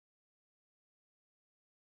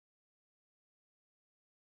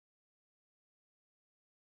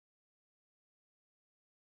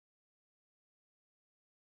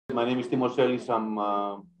My name is Timoselis. I'm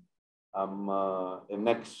an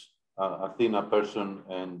ex-Athena person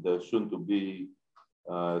and soon to be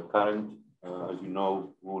current. As you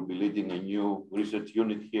know, we will be leading a new research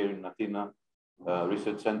unit here in Athena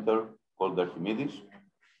Research Center called Archimedes.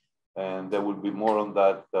 And there will be more on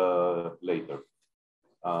that later.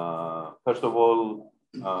 First of all,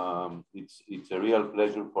 it's a real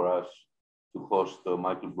pleasure for us to host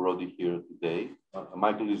Michael Brodie here today.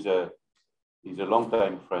 Michael is a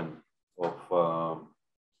longtime friend of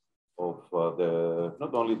the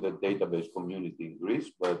not only the database community in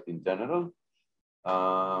Greece, but in general.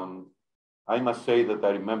 I must say that I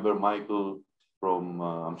remember Michael from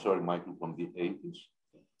Michael from the 80s.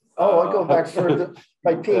 Oh, I go back further.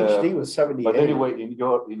 My Ph.D. was 78. But anyway, in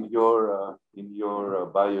your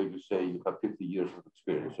bio, you say you have 50 years of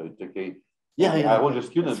experience, so it's okay. Yeah. I was a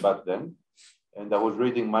student back then, and I was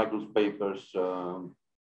reading Michael's papers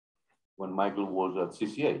when Michael was at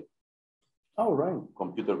CCA. Oh, right.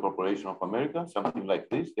 Computer Corporation of America, something like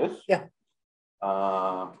this, yes? Yeah.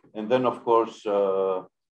 And then, of course,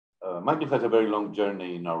 Michael has a very long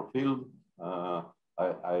journey in our field.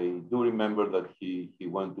 I do remember that he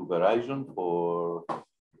went to Verizon for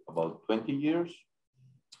about 20 years.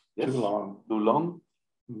 Yes, too long. Too long.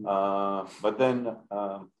 But then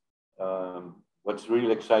what's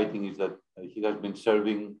really exciting is that he has been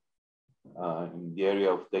serving in the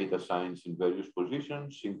area of data science in various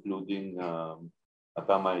positions, including at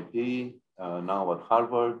MIT, now at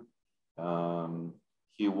Harvard.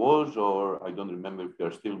 He was, or I don't remember if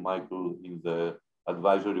you're still, Michael, in the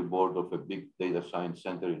advisory board of a big data science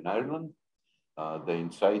center in Ireland, the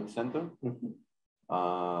Insight Center.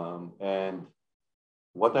 And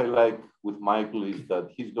what I like with Michael is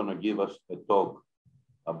that he's going to give us a talk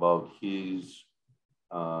about his,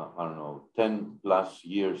 10 plus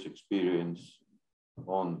years experience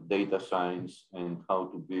on data science and how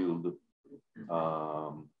to build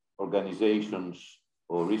organizations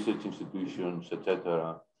or research institutions,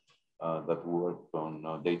 etc., that work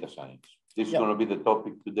on data science. This is going to be the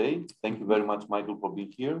topic today. Thank you very much, Michael, for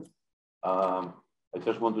being here. I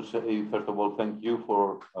just want to say, first of all, thank you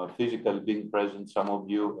for physically being present, some of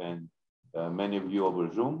you, and many of you over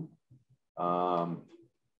Zoom.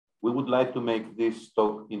 We would like to make this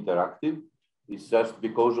talk interactive. It's just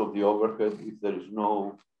because of the overhead. If there is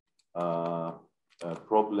no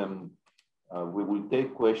problem, we will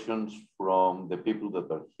take questions from the people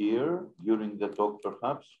that are here during the talk,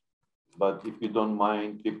 perhaps. But if you don't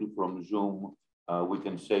mind, people from Zoom, we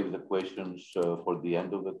can save the questions for the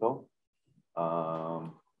end of the talk.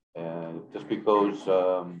 Just because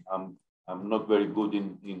I'm not very good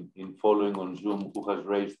in following on Zoom who has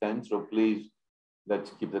raised hands, so please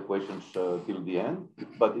let's keep the questions till the end.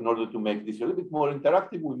 But in order to make this a little bit more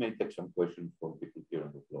interactive, we may take some questions from people here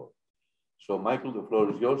on the floor. So Michael, the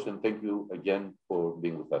floor is yours, and thank you again for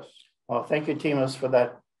being with us. Well, thank you, Timos, for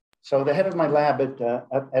that. So the head of my lab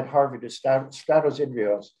at Harvard is Stratos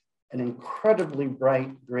Idrios, an incredibly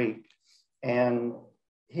bright Greek, and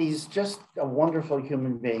he's just a wonderful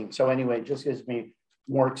human being. So anyway, it just gives me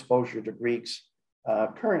more exposure to Greeks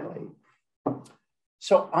currently.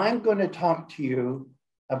 So I'm going to talk to you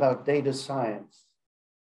about data science.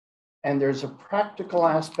 And there's a practical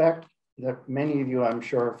aspect that many of you, I'm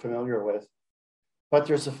sure, are familiar with, but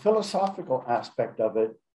there's a philosophical aspect of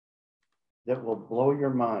it that will blow your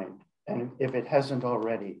mind, and if it hasn't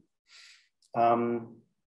already.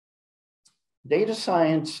 Data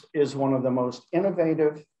science is one of the most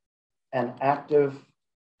innovative and active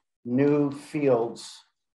new fields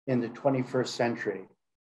in the 21st century.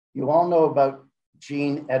 You all know about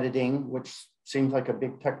gene editing, which seems like a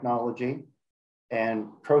big technology, and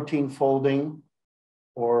protein folding,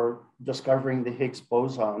 or discovering the Higgs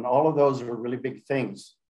boson. All of those are really big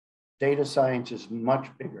things. Data science is much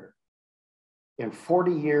bigger. In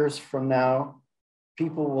 40 years from now,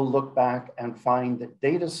 people will look back and find that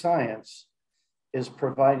data science is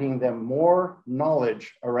providing them more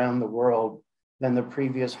knowledge around the world than the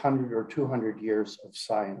previous 100 or 200 years of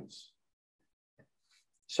science.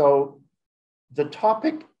 So the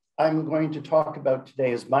topic I'm going to talk about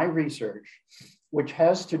today is my research, which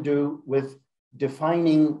has to do with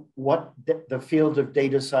defining what the field of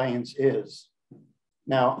data science is.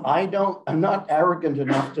 Now, I'm not arrogant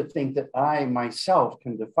enough to think that I myself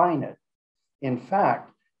can define it. In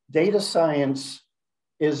fact, data science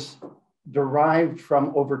is derived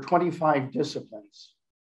from over 25 disciplines.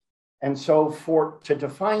 And so to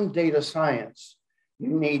define data science, you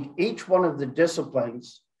need each one of the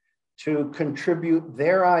disciplines to contribute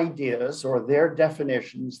their ideas or their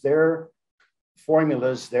definitions, their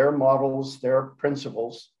formulas, their models, their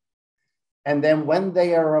principles. And then when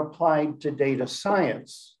they are applied to data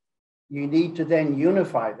science, you need to then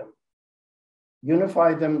unify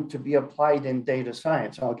them to be applied in data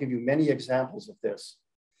science. And I'll give you many examples of this.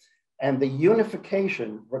 And the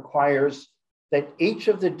unification requires that each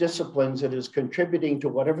of the disciplines that is contributing to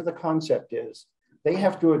whatever the concept is, they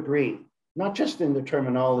have to agree, not just in the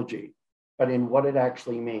terminology, but in what it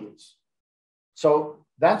actually means. So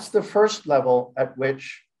that's the first level at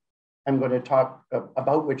which I'm going to talk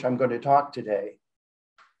about, which I'm going to talk today.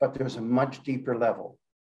 But there's a much deeper level.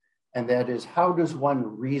 And that is, how does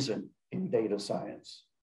one reason in data science?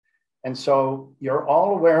 And so you're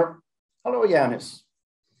all aware, hello, Yanis.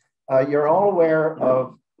 You're all aware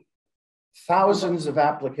of thousands of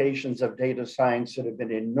applications of data science that have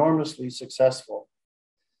been enormously successful.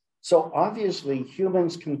 So obviously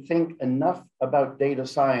humans can think enough about data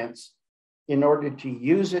science in order to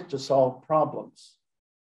use it to solve problems.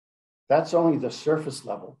 That's only the surface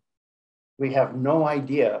level. We have no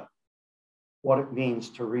idea what it means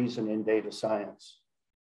to reason in data science.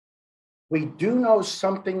 We do know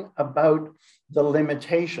something about the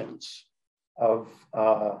limitations of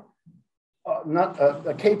the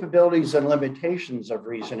capabilities and limitations of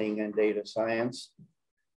reasoning in data science.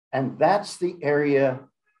 And that's the area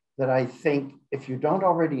that I think, if you don't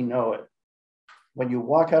already know it, when you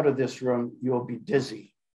walk out of this room, you'll be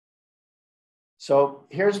dizzy. So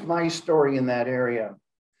here's my story in that area.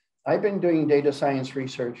 I've been doing data science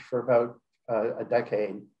research for about a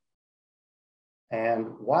decade.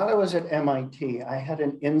 And while I was at MIT, I had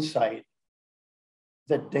an insight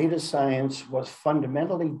that data science was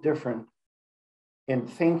fundamentally different in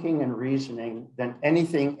thinking and reasoning than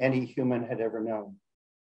anything any human had ever known.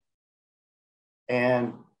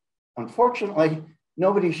 And unfortunately,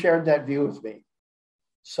 nobody shared that view with me.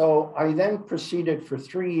 So I then proceeded for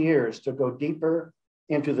 3 years to go deeper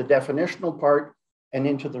into the definitional part and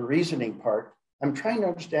into the reasoning part. I'm trying to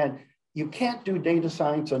understand, you can't do data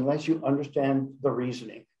science unless you understand the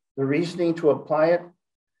reasoning to apply it.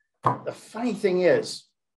 The funny thing is,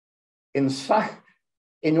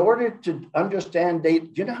 in order to understand data,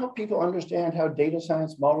 do you know how people understand how data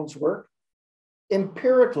science models work?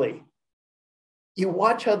 Empirically. You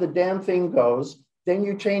watch how the damn thing goes, then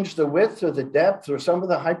you change the width or the depth or some of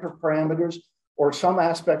the hyperparameters or some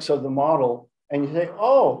aspects of the model, and you say,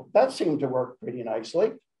 oh, that seemed to work pretty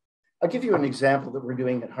nicely. I'll give you an example that we're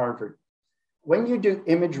doing at Harvard. When you do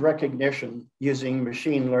image recognition using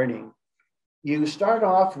machine learning, you start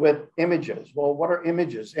off with images. Well, what are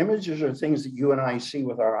images? Images are things that you and I see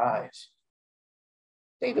with our eyes.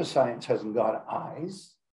 Data science hasn't got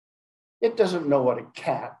eyes. It doesn't know what a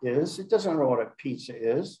cat is. It doesn't know what a pizza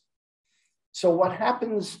is. So what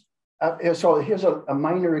happens, so here's a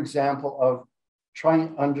minor example of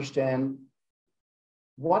trying to understand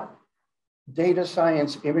what data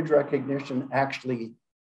science image recognition actually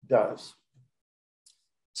does.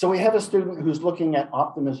 So we have a student who's looking at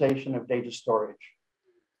optimization of data storage.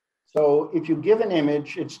 So if you give an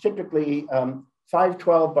image, it's typically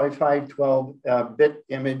 512 by 512 bit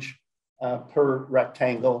image per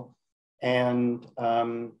rectangle. And,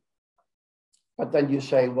 but then you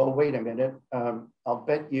say, well, wait a minute, I'll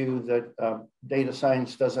bet you that data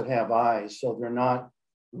science doesn't have eyes, so they're not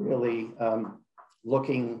really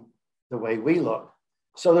looking the way we look.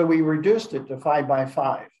 So that we reduced it to 5 by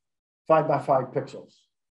 5 pixels.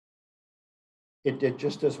 It did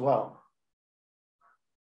just as well.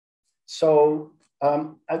 So,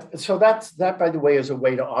 that, by the way, is a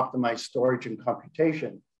way to optimize storage and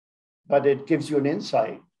computation, but it gives you an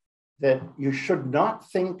insight that you should not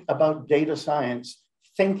think about data science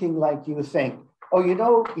thinking like you think. Oh, you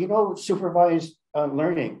know supervised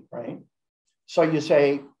learning, right? So you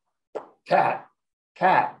say, cat,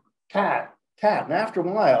 cat, cat, cat. And after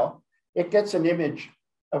a while, it gets an image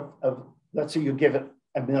of let's say you give it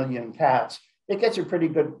 1 million cats. It gets a pretty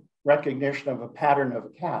good recognition of a pattern of a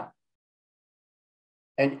cat.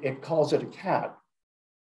 And it calls it a cat.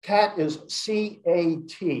 Cat is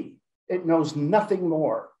C-A-T. It knows nothing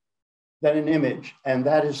more than an image. And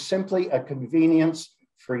that is simply a convenience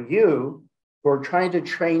for you who are trying to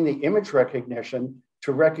train the image recognition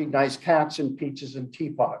to recognize cats and pizzas and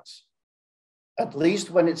teapots. At least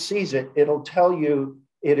when it sees it, it'll tell you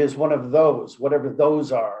it is one of those, whatever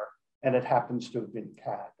those are, and it happens to have been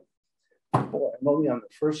cat. Boy, I'm only on the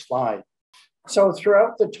first slide. So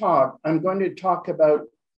throughout the talk, I'm going to talk about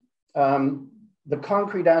the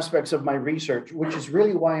concrete aspects of my research, which is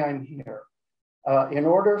really why I'm here. In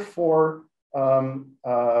order for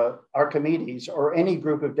Archimedes or any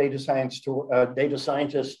group of data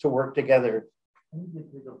scientists to work together.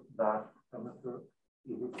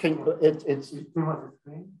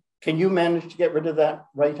 Can you manage to get rid of that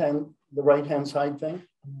the right hand side thing?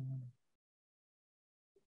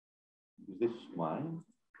 this mine?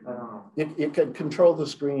 I don't know. It can control the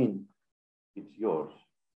screen. It's yours.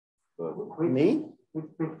 But Me? Which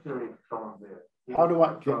picture is shown there? How do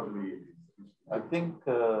I? I think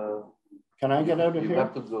Can I get out of you here?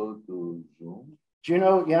 have to go to Zoom. Do you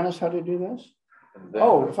know, Yanis, how to do this? And then,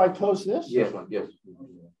 Oh, if I close this? yes, yes.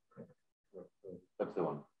 That's the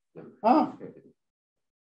one. Yeah. Ah,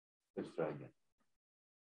 Let's try again.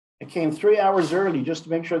 I came 3 hours early just to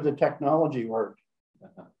make sure the technology worked.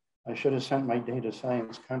 I should have sent my data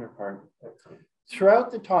science counterpart.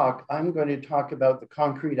 Throughout the talk, I'm going to talk about the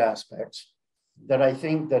concrete aspects that I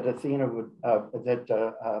think that Athena would,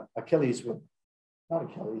 Achilles would, not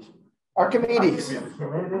Achilles, Archimedes,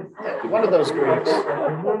 one of those Greeks.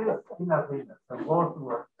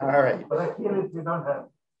 All right. But Achilles we don't have.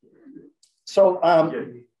 So,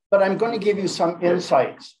 but I'm going to give you some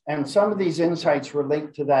insights, and some of these insights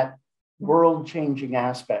relate to that world-changing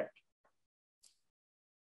aspect.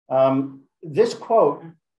 This quote,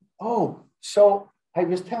 so I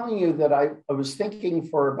was telling you that I was thinking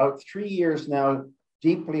for about 3 years now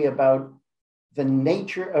deeply about the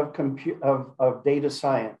nature of data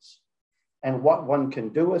science and what one can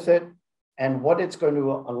do with it and what it's going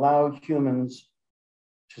to allow humans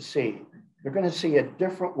to see. They're going to see a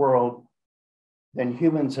different world than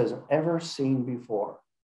humans has ever seen before.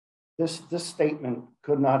 This statement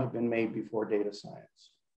could not have been made before data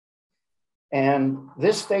science. And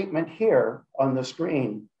this statement here on the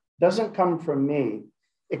screen doesn't come from me.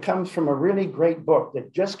 It comes from a really great book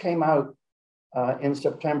that just came out in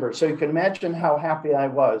September. So you can imagine how happy I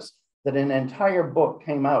was that an entire book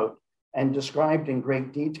came out and described in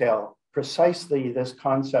great detail precisely this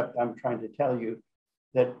concept I'm trying to tell you,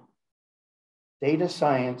 that data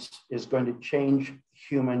science is going to change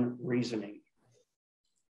human reasoning.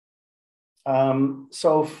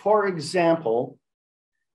 So for example,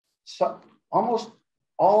 almost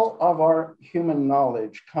all of our human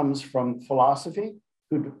knowledge comes from philosophy,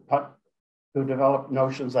 who develop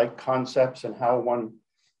notions like concepts and how one,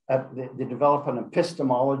 they develop an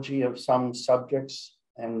epistemology of some subjects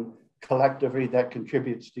and collectively that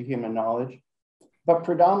contributes to human knowledge. But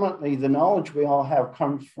predominantly the knowledge we all have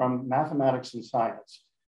comes from mathematics and science,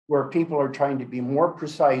 where people are trying to be more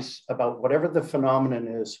precise about whatever the phenomenon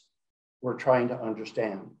is we're trying to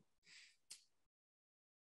understand.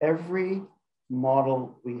 Every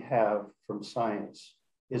model we have from science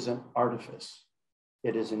is an artifice.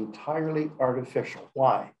 It is entirely artificial.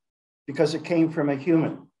 Why? Because it came from a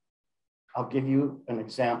human. I'll give you an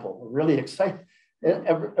example, a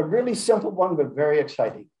really simple one, but very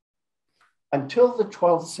exciting. Until the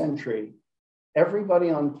 12th century, everybody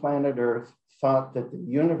on planet Earth thought that the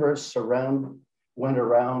universe went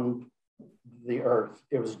around the Earth.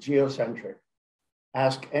 It was geocentric.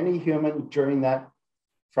 Ask any human during that,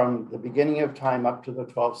 from the beginning of time up to the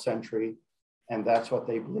 12th century, and that's what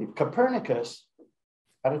they believed. Copernicus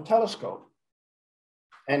had a telescope,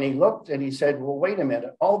 and he looked and he said, well, wait a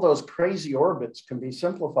minute, all those crazy orbits can be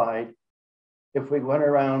simplified if we went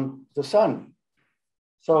around the sun.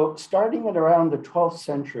 So starting at around the 12th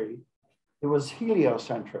century, it was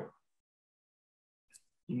heliocentric.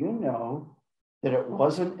 Do you know that it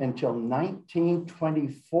wasn't until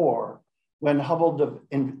 1924 when Hubble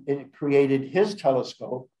created his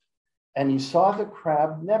telescope and he saw the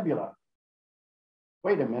Crab Nebula?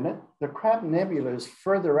 Wait a minute, the Crab Nebula is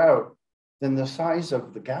further out than the size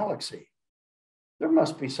of the galaxy. There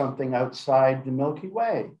must be something outside the Milky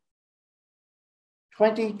Way.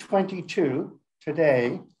 2022,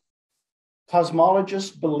 today,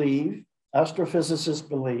 cosmologists believe, astrophysicists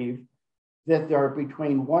believe, that there are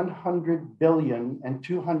between 100 billion and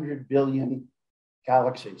 200 billion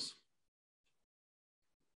galaxies.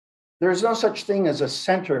 There is no such thing as a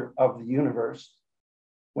center of the universe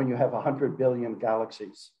when you have 100 billion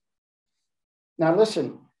galaxies. Now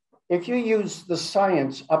listen, if you use the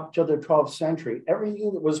science up to the 12th century,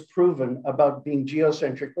 everything that was proven about being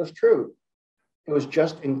geocentric was true. It was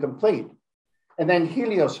just incomplete. And then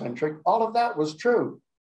heliocentric, all of that was true.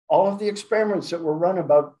 All of the experiments that were run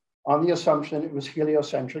about on the assumption it was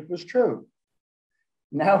heliocentric was true.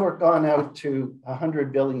 Now we're gone out to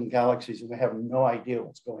 100 billion galaxies and we have no idea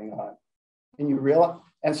what's going on. And you realize,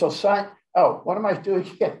 and so what am I doing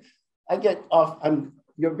here? I get off,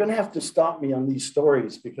 you're gonna have to stop me on these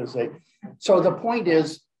stories because so the point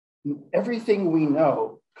is, everything we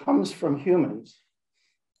know comes from humans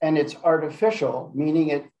and it's artificial, meaning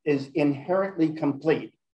it is inherently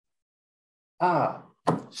complete.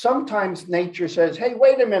 Sometimes nature says, hey,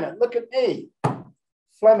 wait a minute, look at me.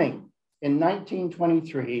 Fleming in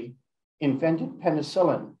 1923 invented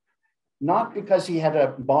penicillin, not because he had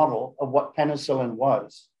a model of what penicillin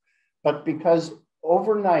was, but because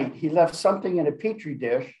overnight, he left something in a Petri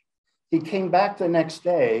dish. He came back the next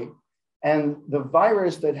day, and the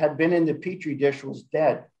virus that had been in the Petri dish was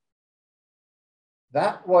dead.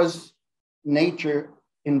 That was nature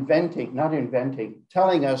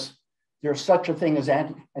telling us there's such a thing as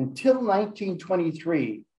until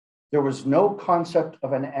 1923, there was no concept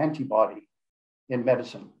of an antibody in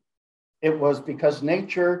medicine. It was because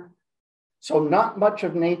nature, so not much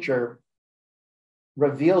of nature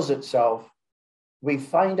reveals itself. We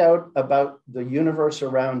find out about the universe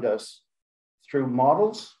around us through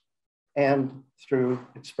models and through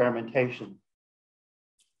experimentation.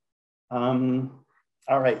 All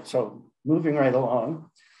right, so moving right along.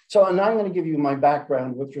 So now I'm going to give you my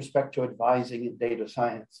background with respect to advising in data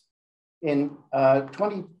science. In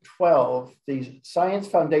 2012, the Science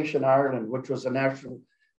Foundation Ireland, which was a national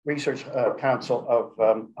research council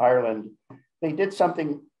of Ireland, they did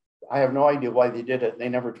something, I have no idea why they did it, they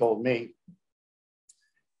never told me.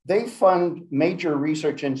 They fund major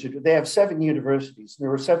research institutes. They have 7 universities. There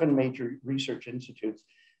were 7 major research institutes.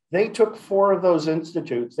 They took 4 of those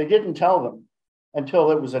institutes. They didn't tell them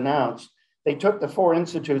until it was announced. They took the 4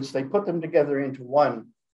 institutes, they put them together into one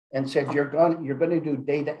and said, you're going to do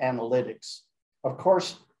data analytics. Of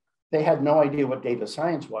course, they had no idea what data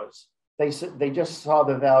science was. They just saw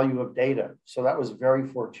the value of data. So that was very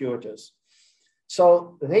fortuitous.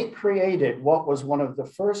 So they created what was one of the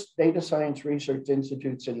first data science research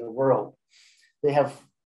institutes in the world. They had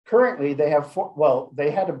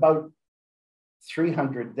about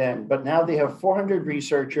 300 then, but now they have 400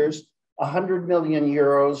 researchers, 100 million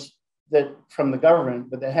euros that from the government,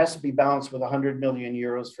 but that has to be balanced with 100 million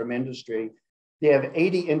euros from industry. They have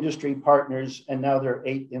 80 industry partners, and now there are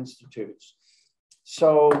 8 institutes.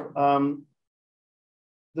 So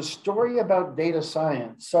the story about data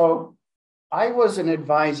science. So I was an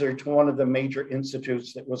advisor to one of the major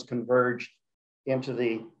institutes that was converged into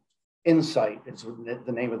the Insight. It's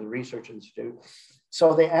the name of the research institute.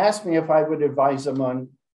 So they asked me if I would advise them on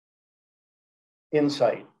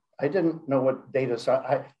Insight. I didn't know what data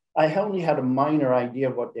science, I only had a minor idea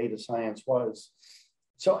of what data science was.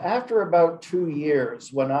 So after about 2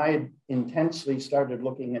 years, when I had intensely started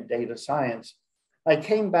looking at data science, I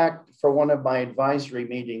came back for one of my advisory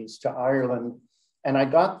meetings to Ireland, and I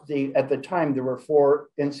got at the time, there were 4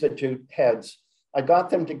 institute heads. I got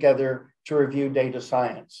them together to review data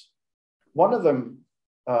science. One of them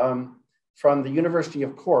from the University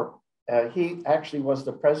of Cork, he actually was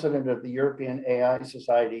the president of the European AI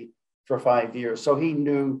Society for 5 years. So he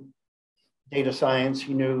knew data science,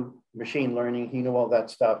 he knew machine learning, he knew all that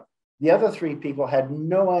stuff. The other 3 people had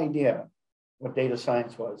no idea what data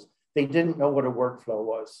science was. They didn't know what a workflow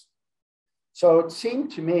was. So it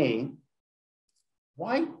seemed to me,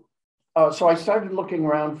 so I started looking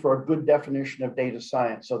around for a good definition of data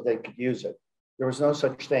science so they could use it. There was no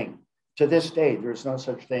such thing. To this day, there's no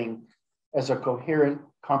such thing as a coherent,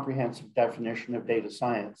 comprehensive definition of data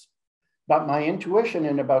science. But my intuition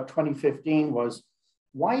in about 2015 was,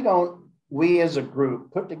 why don't we as a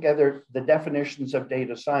group put together the definitions of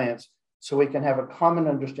data science so we can have a common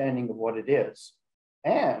understanding of what it is?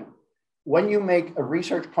 And when you make a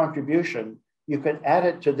research contribution, you can add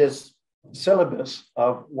it to this syllabus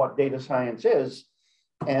of what data science is.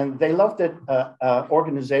 And they loved it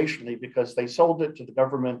organizationally because they sold it to the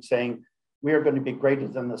government saying, we are going to be greater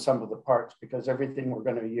than the sum of the parts because everything we're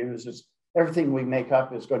going to use is, everything we make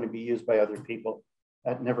up is going to be used by other people.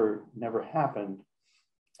 That never happened.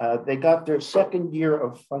 They got their 2nd year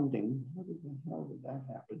of funding. How the hell did that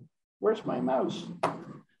happen? Where's my mouse?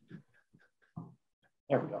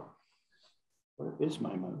 There we go. Where is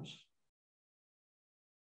my mouse?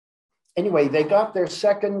 Anyway, they got their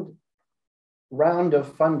 2nd round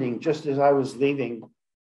of funding just as I was leaving,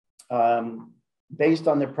 based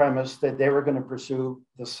on the premise that they were going to pursue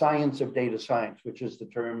the science of data science, which is the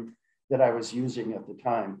term that I was using at the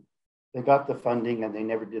time. They got the funding and they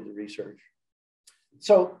never did the research.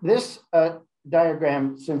 So this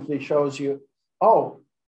diagram simply shows you,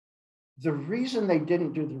 the reason they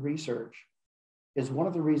didn't do the research is one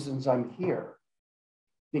of the reasons I'm here,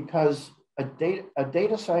 because a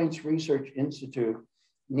data science research institute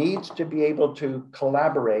needs to be able to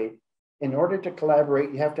collaborate. In order to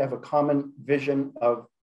collaborate, you have to have a common vision of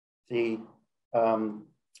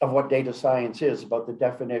what data science is, about the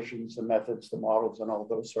definitions, the methods, the models, and all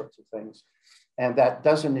those sorts of things. And that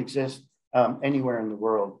doesn't exist anywhere in the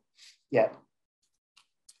world yet.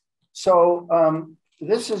 So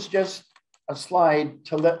this is just a slide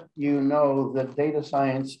to let you know that data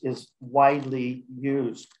science is widely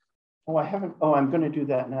used. I'm going to do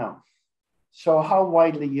that now. So how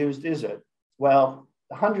widely used is it? Well,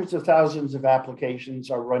 hundreds of thousands of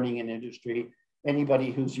applications are running in industry.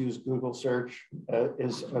 Anybody who's used Google search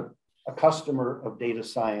is a customer of data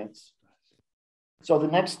science. So the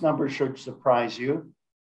next number should surprise you.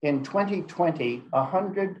 In 2020,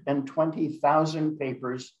 120,000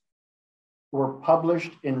 papers were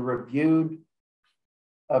published in reviewed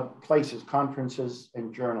places, conferences,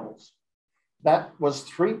 and journals. That was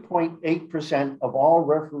 3.8% of all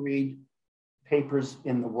refereed papers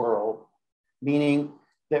in the world, meaning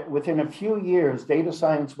that within a few years, data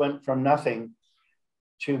science went from nothing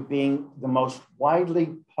to being the most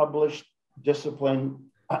widely published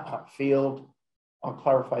discipline field, I'll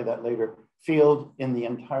clarify that later, field in the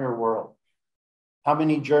entire world. How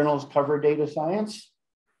many journals cover data science?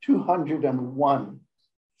 201.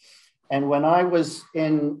 And when I was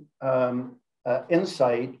in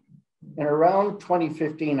Insight, in around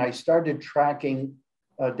 2015, I started tracking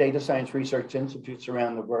data science research institutes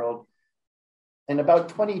around the world. In about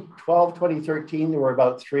 2012, 2013, there were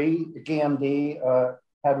about 3. GMD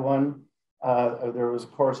had one. There was,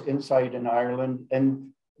 of course, Insight in Ireland. And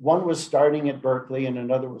one was starting at Berkeley and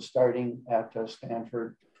another was starting at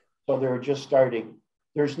Stanford. So they were just starting.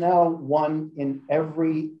 There's now one in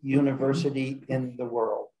every university in the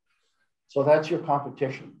world. So that's your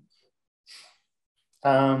competition.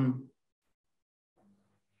 There's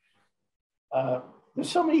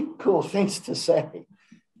so many cool things to say.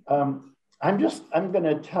 I'm going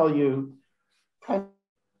to tell you kind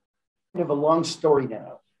of a long story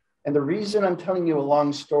now. And the reason I'm telling you a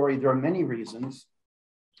long story, there are many reasons.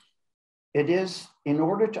 It is in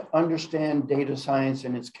order to understand data science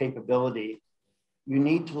and its capability, you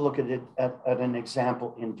need to look at it at an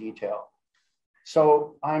example in detail.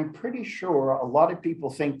 So I'm pretty sure a lot of people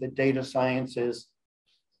think that data science is,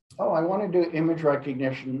 oh, I want to do image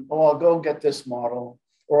recognition. Oh, I'll go get this model.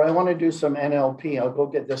 Or I want to do some NLP. I'll go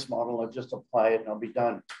get this model. I'll just apply it and I'll be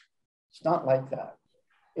done. It's not like that.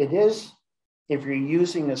 It is if you're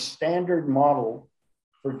using a standard model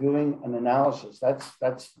for doing an analysis.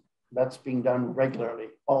 That's being done regularly,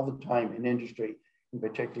 all the time in industry in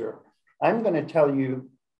particular. I'm going to tell you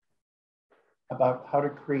about how to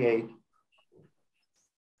create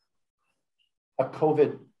a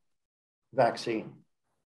COVID vaccine.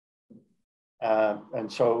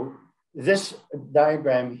 And so this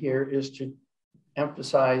diagram here is to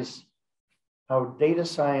emphasize how data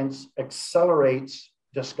science accelerates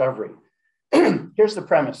discovery. Here's the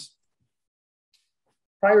premise.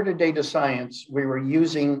 Prior to data science, we were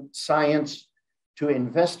using science to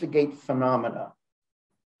investigate phenomena.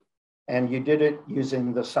 And you did it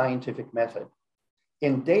using the scientific method.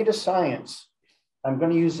 In data science, I'm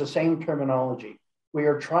going to use the same terminology. We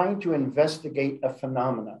are trying to investigate a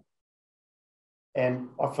phenomena and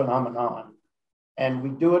a phenomenon. And we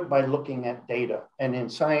do it by looking at data. And in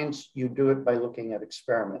science, you do it by looking at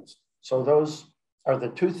experiments. So those are the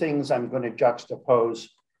two things I'm going to juxtapose.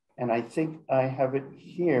 And I think I have it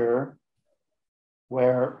here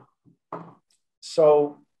where,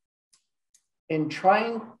 so in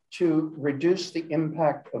trying to reduce the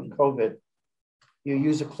impact of COVID, you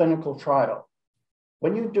use a clinical trial.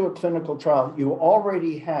 When you do a clinical trial, you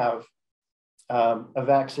already have a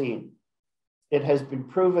vaccine. It has been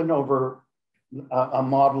proven over a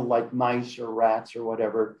model like mice or rats or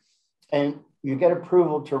whatever, and you get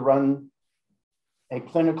approval to run a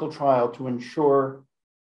clinical trial to ensure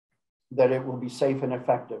that it will be safe and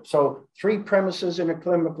effective. So 3 premises in a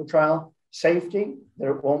clinical trial: safety, that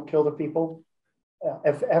it won't kill the people;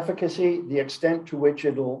 efficacy, the extent to which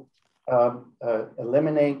it'll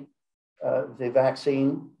eliminate the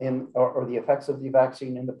vaccine or the effects of the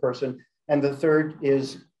vaccine in the person. And the third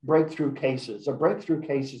is breakthrough cases. A breakthrough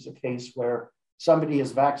case is a case where somebody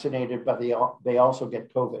is vaccinated, but they also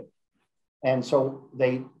get COVID. And so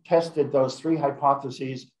they tested those 3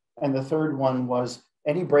 hypotheses. And the third one was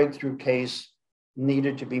any breakthrough case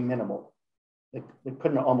needed to be minimal. It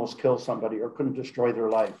couldn't almost kill somebody or couldn't destroy their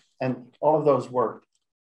life. And all of those worked.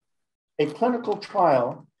 A clinical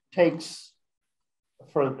trial takes,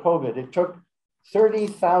 for COVID, it took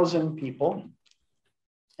 30,000 people.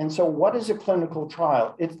 And so what is a clinical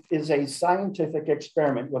trial? It is a scientific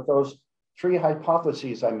experiment with those 3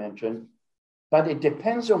 hypotheses I mentioned, but it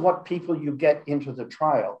depends on what people you get into the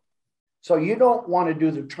trial. So you don't want to do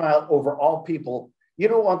the trial over all people. You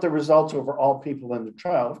don't want the results over all people in the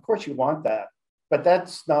trial. Of course you want that, but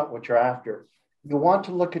that's not what you're after. You want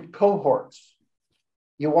to look at cohorts.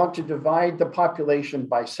 You want to divide the population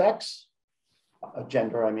by sex,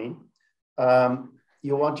 gender, I mean.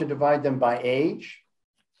 You want to divide them by age.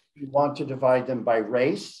 You want to divide them by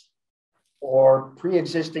race or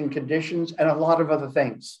pre-existing conditions and a lot of other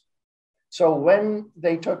things. So when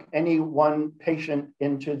they took any one patient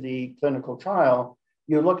into the clinical trial,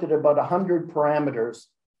 you looked at about 100 parameters,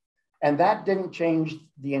 and that didn't change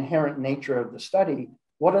the inherent nature of the study.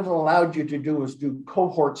 What it allowed you to do was do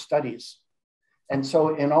cohort studies. And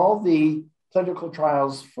so in all the clinical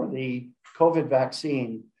trials for the COVID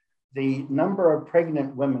vaccine, the number of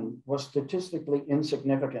pregnant women was statistically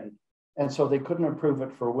insignificant. And so they couldn't approve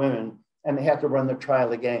it for women, and they had to run the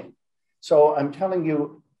trial again. So I'm telling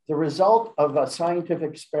you, the result of a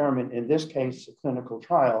scientific experiment, in this case, a clinical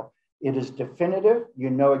trial, it is definitive. You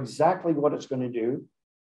know exactly what it's going to do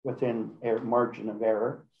within a margin of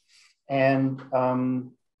error. And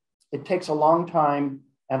it takes a long time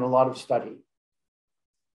and a lot of study.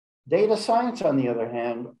 Data science, on the other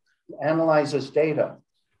hand, analyzes data.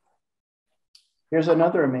 Here's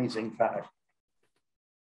another amazing fact.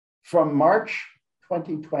 From March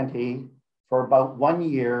 2020, for about 1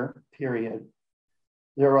 year period,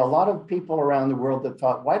 there were a lot of people around the world that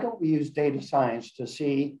thought, why don't we use data science to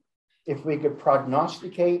see if we could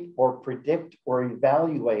prognosticate or predict or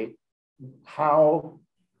evaluate how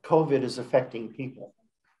COVID is affecting people?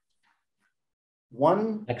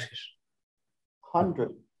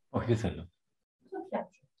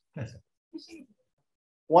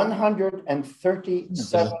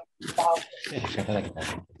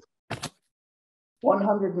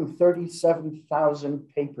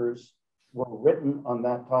 papers were written on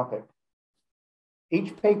that topic.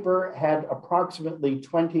 Each paper had approximately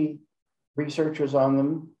 20 researchers on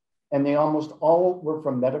them, and they almost all were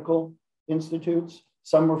from medical institutes.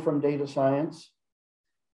 Some were from data science.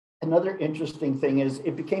 Another interesting thing is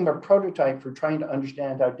it became a prototype for trying to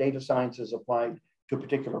understand how data science is applied to a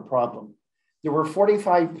particular problem. There were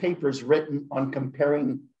 45 papers written on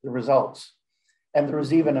comparing the results, and there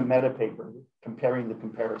was even a meta paper comparing the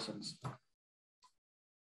comparisons.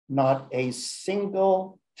 Not a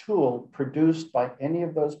single tool produced by any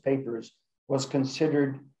of those papers was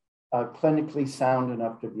considered clinically sound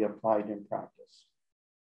enough to be applied in practice.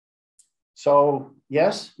 So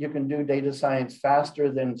yes, you can do data science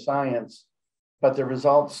faster than science, but the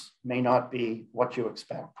results may not be what you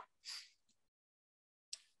expect.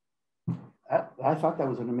 I thought that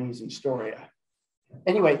was an amazing story.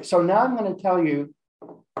 Anyway, so now I'm going to tell you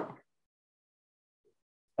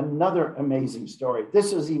another amazing story.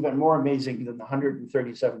 This is even more amazing than the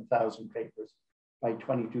 137,000 papers by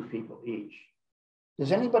 22 people each.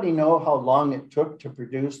 Does anybody know how long it took to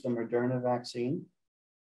produce the Moderna vaccine?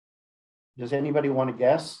 Does anybody want to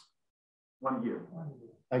guess? 1 year.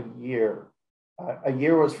 A year. A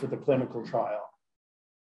year was for the clinical trial.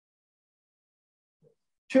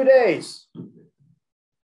 2 days.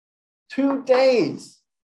 2 days.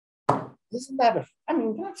 Isn't that, I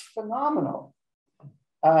mean, that's phenomenal.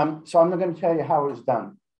 So I'm going to tell you how it was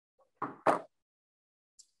done.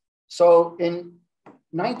 So in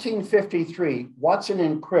 1953, Watson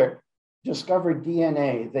and Crick discovered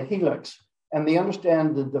DNA, the helix, and they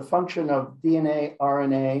understand the function of DNA,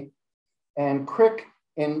 RNA. And Crick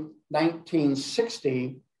in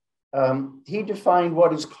 1960, he defined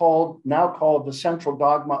what is now called the central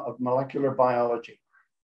dogma of molecular biology.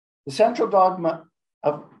 The central dogma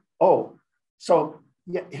of,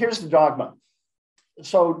 here's the dogma.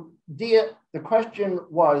 So the question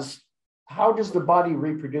was, how does the body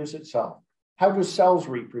reproduce itself? How do cells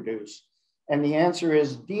reproduce? And the answer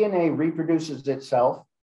is DNA reproduces itself,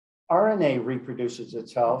 RNA reproduces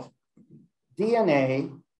itself.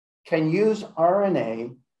 DNA can use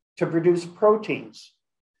RNA to produce proteins.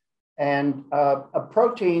 And a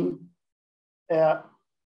protein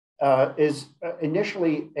is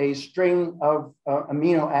initially a string of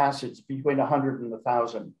amino acids between 100 and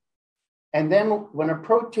 1,000. And then when a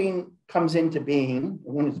protein comes into being,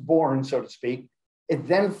 when it's born, so to speak, it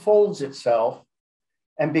then folds itself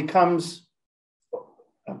and becomes,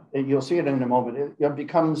 you'll see it in a moment, it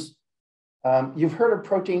becomes, you've heard of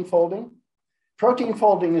protein folding? Protein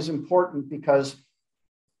folding is important because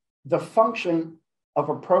the function of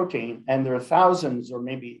a protein, and there are thousands or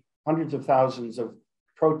maybe hundreds of thousands of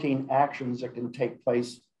protein actions that can take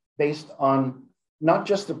place based on not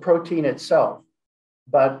just the protein itself,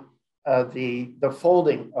 but the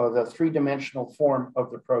folding or the three-dimensional form of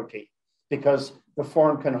the protein, because the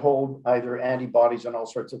form can hold either antibodies and all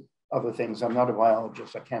sorts of other things. I'm not a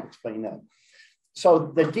biologist, I can't explain that.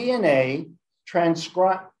 So the DNA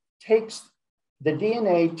the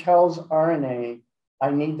DNA tells RNA, I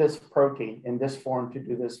need this protein in this form to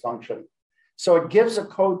do this function. So it gives a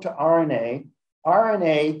code to RNA.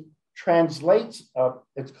 RNA translates,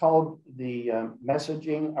 it's called the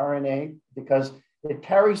messaging RNA because it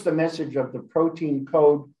carries the message of the protein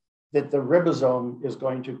code that the ribosome is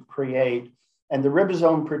going to create. And the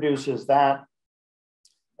ribosome produces that.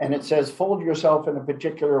 And it says, fold yourself in a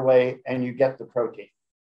particular way and you get the protein.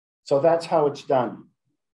 So that's how it's done.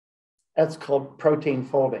 That's called protein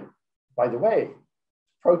folding. By the way,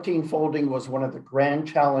 protein folding was one of the grand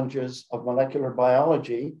challenges of molecular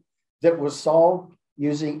biology that was solved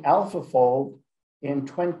using AlphaFold in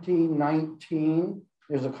 2019.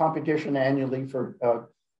 There's a competition annually for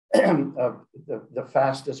the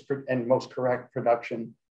fastest and most correct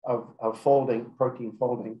production of folding, protein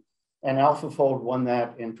folding. And AlphaFold won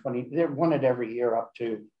that they won it every year up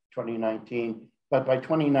to 2019. But by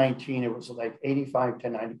 2019, it was like 85 to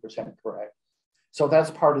 90% correct. So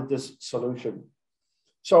that's part of this solution.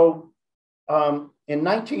 So in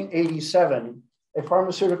 1987, a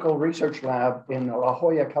pharmaceutical research lab in La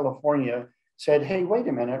Jolla, California said, hey, wait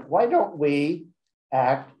a minute, why don't we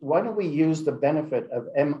use the benefit of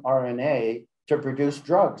mRNA to produce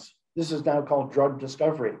drugs? This is now called drug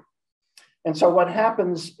discovery. And so what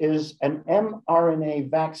happens is an mRNA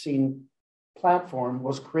vaccine platform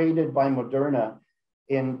was created by Moderna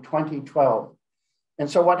in 2012. And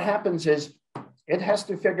so what happens is it has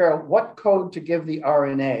to figure out what code to give the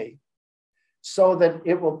RNA so that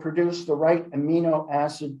it will produce the right amino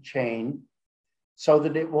acid chain so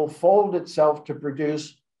that it will fold itself to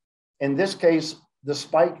produce, in this case, the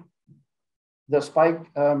spike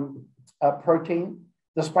protein.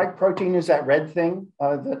 The spike protein is that red thing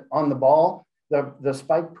that on the ball. The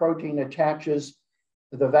spike protein attaches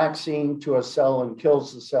the vaccine to a cell and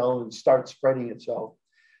kills the cell and starts spreading itself.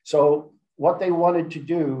 So what they wanted to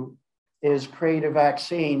do is create a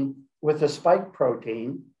vaccine with a spike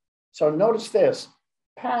protein. So notice this,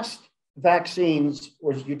 past vaccines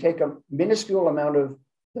was you take a minuscule amount of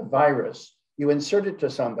the virus, you insert it to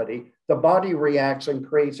somebody, the body reacts and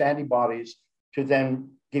creates antibodies to then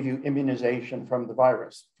give you immunization from the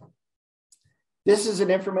virus. This is an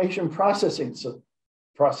information processing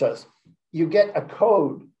process. You get a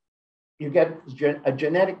code, you get a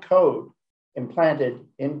genetic code implanted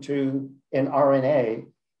in RNA.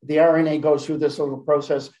 The RNA goes through this little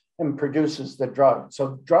process and produces the drug.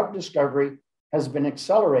 So drug discovery has been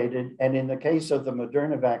accelerated. And in the case of the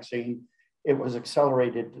Moderna vaccine, it was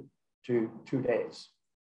accelerated to 2 days.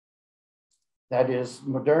 That is,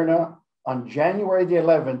 Moderna on January the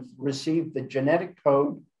 11th received the genetic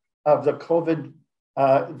code of the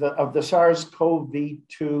of the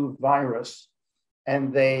SARS-CoV-2 virus,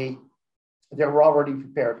 and they were already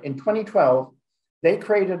prepared. In 2012, they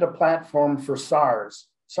created a platform for SARS.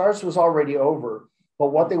 SARS was already over,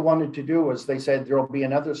 but what they wanted to do was they said there will be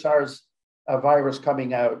another SARS virus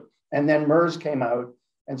coming out, and then MERS came out.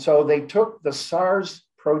 And so they took the SARS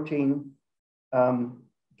protein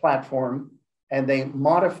platform and they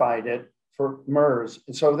modified it for MERS.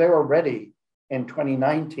 And so they were ready in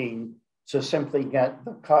 2019 to simply get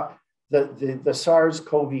the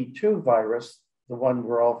SARS-CoV-2 virus, the one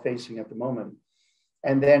we're all facing at the moment,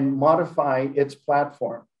 and then modify its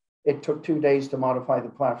platform. It took 2 days to modify the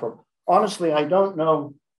platform. Honestly, I don't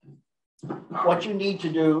know. What you need to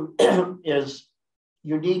do is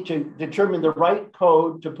you need to determine the right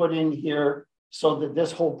code to put in here so that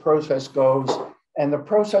this whole process goes. And the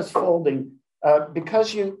process folding,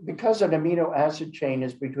 because an amino acid chain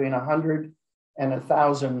is between 100 and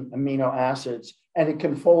 1,000 amino acids, and it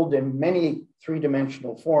can fold in many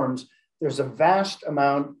three-dimensional forms, there's a vast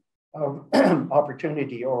amount of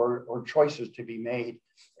opportunity or choices to be made.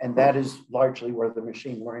 And that is largely where the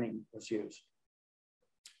machine learning was used.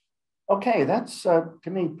 Okay, that's to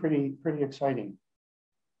me pretty exciting.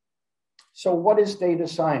 So what is data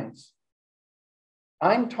science?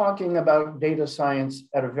 I'm talking about data science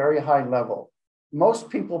at a very high level. Most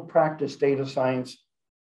people practice data science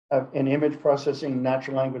in image processing,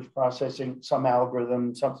 natural language processing, some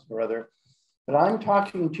algorithm, something or other. But I'm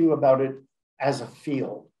talking to you about it as a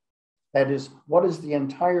field. That is, what is the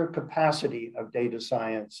entire capacity of data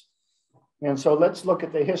science? And so let's look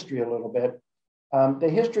at the history a little bit. The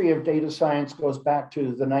history of data science goes back to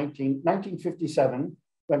the 1957,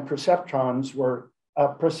 when perceptrons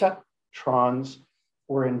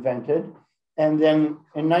were invented. And then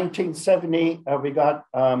in 1970, we got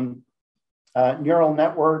neural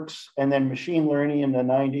networks and then machine learning in the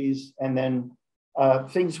 90s. And then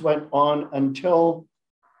things went on until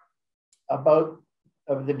about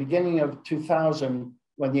the beginning of 2000,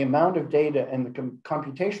 when the amount of data and the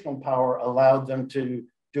computational power allowed them to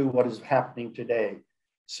do what is happening today.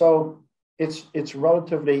 So it's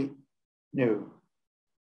relatively new.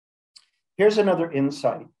 Here's another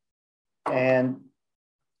insight. And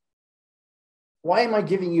why am I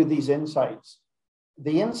giving you these insights?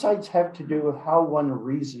 The insights have to do with how one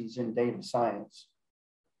reasons in data science.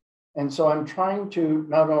 And so I'm trying to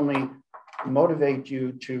not only motivate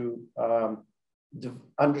you to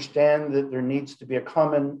understand that there needs to be a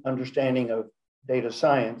common understanding of data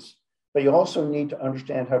science, but you also need to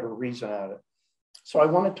understand how to reason at it. So I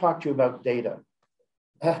want to talk to you about data.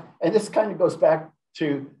 And this kind of goes back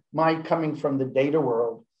to my coming from the data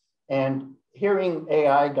world and hearing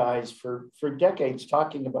AI guys for decades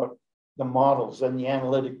talking about the models and the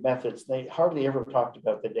analytic methods. They hardly ever talked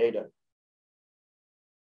about the data.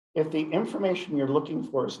 If the information you're looking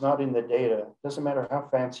for is not in the data, doesn't matter how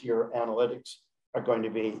fancy your analytics are going to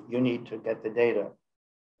be, you need to get the data.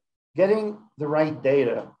 Getting the right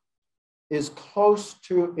data is close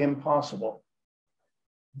to impossible.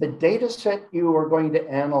 The data set you are going to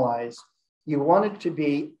analyze, you want it to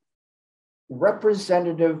be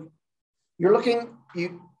representative. You're looking,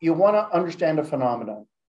 you want to understand a phenomenon,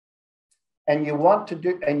 and you want to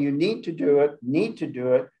do, and you need to do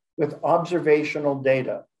it with observational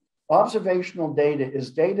data. Observational data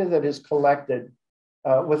is data that is collected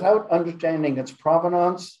without understanding its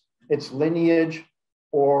provenance, its lineage,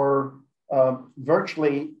 or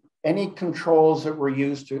virtually any controls that were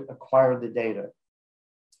used to acquire the data.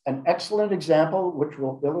 An excellent example, which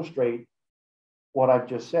will illustrate what I've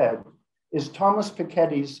just said, is Thomas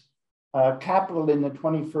Piketty's Capital in the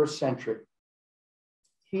 21st Century.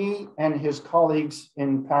 He and his colleagues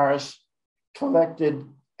in Paris collected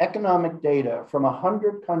economic data from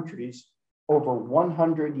 100 countries over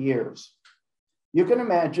 100 years. You can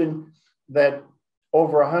imagine that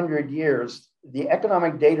over 100 years, the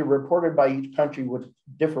economic data reported by each country would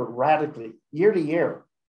differ radically year to year,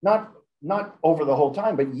 not over the whole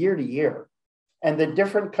time, but year to year. And the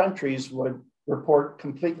different countries would report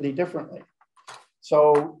completely differently.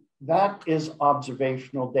 So that is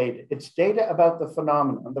observational data. It's data about the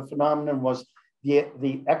phenomenon. The phenomenon was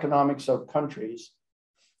the economics of countries.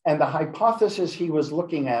 And the hypothesis he was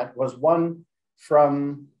looking at was one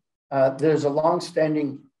from, there's a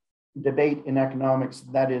longstanding debate in economics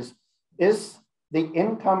that is the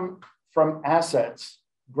income from assets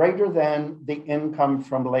greater than the income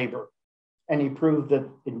from labor? And he proved that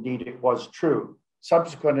indeed it was true.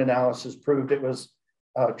 Subsequent analysis proved it was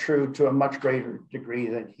true to a much greater degree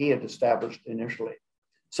than he had established initially.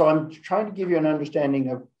 So I'm trying to give you an understanding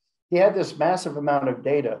of, he had this massive amount of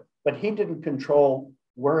data, but he didn't control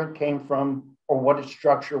where it came from or what its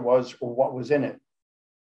structure was or what was in it.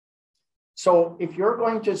 So if you're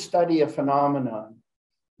going to study a phenomenon,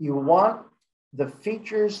 you want the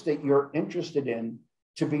features that you're interested in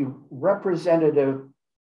to be representative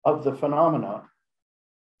of the phenomenon.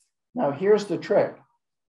 Now, here's the trick.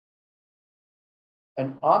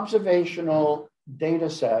 An observational data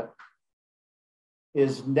set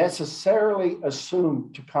is necessarily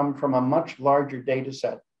assumed to come from a much larger data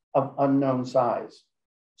set of unknown size.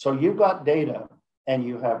 So you've got data and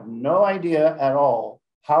you have no idea at all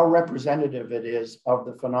how representative it is of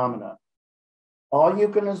the phenomena. All you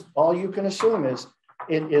can assume is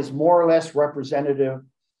it is more or less representative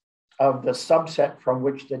of the subset from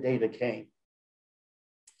which the data came.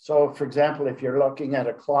 So for example, if you're looking at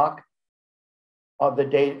a clock of the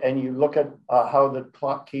date and you look at how the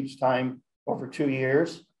clock keeps time over 2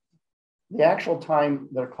 years, the actual time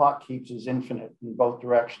the clock keeps is infinite in both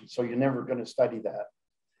directions. So you're never going to study that.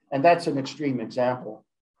 And that's an extreme example,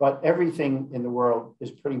 but everything in the world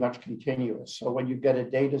is pretty much continuous. So when you get a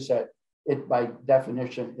data set, it by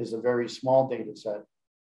definition is a very small data set.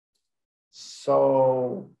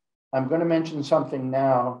 So I'm going to mention something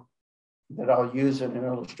now that I'll use in an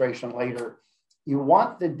illustration later. You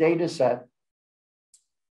want the data set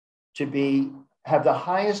to have the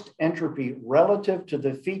highest entropy relative to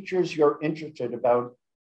the features you're interested about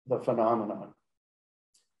the phenomenon.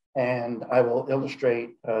 And I will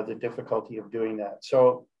illustrate the difficulty of doing that.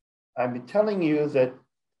 So I'm telling you that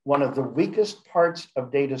one of the weakest parts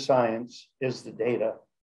of data science is the data.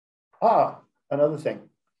 Another thing.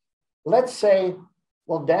 Let's say,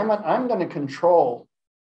 well, damn it, I'm going to control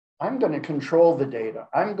the data.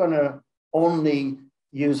 I'm going to only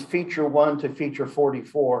use feature 1 to feature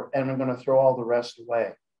 44, and I'm going to throw all the rest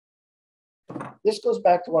away. This goes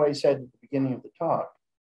back to what I said at the beginning of the talk.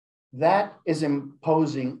 That is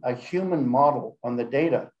imposing a human model on the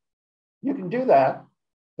data. You can do that,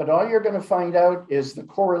 but all you're going to find out is the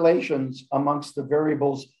correlations amongst the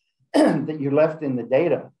variables that you left in the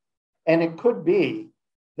data. And it could be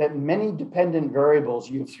that many dependent variables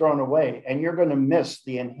you've thrown away, and you're going to miss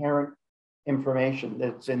the inherent information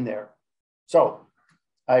that's in there. So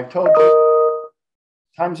I've told you,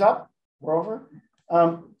 time's up, we're over.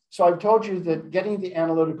 So I've told you that getting the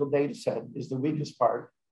analytical data set is the weakest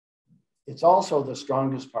part. It's also the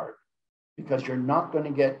strongest part, because you're not going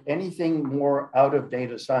to get anything more out of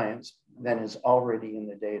data science than is already in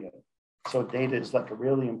the data. So data is like a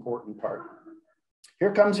really important part.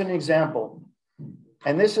 Here comes an example.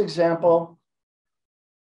 And this example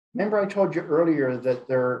remember I told you earlier that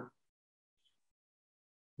there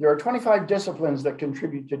are 25 disciplines that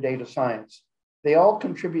contribute to data science. They all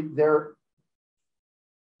contribute their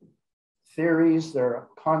theories, their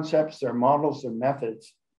concepts, their models, their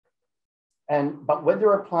methods. But when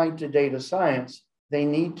they're applied to data science, they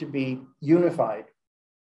need to be unified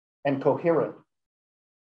and coherent.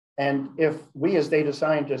 And if we as data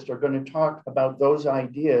scientists are going to talk about those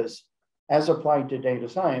ideas as applied to data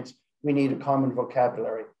science, we need a common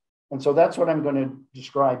vocabulary. And so that's what I'm going to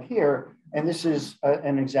describe here. And this is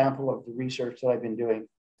an example of the research that I've been doing.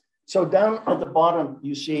 So down at the bottom,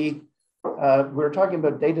 you see, we're talking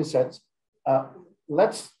about data sets.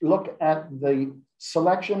 Let's look at the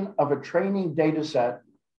selection of a training data set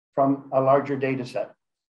from a larger data set.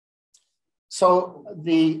 So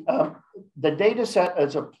the data set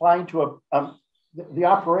is applied to the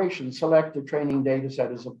operation select the training data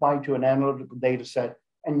set is applied to an analytical data set.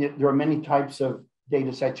 And there are many types of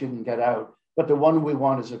data sets you can get out, but the one we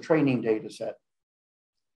want is a training data set.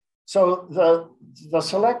 So the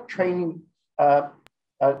select training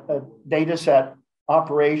data set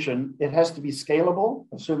operation, it has to be scalable,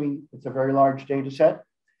 assuming it's a very large data set.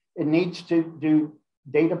 It needs to do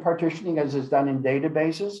data partitioning as is done in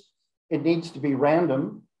databases. It needs to be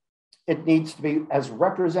random. It needs to be as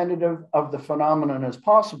representative of the phenomenon as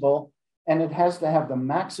possible. And it has to have the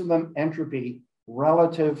maximum entropy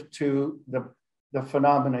relative to the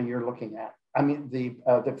phenomena you're looking at. I mean,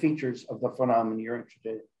 the features of the phenomenon you're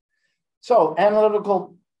interested in. So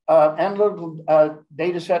analytical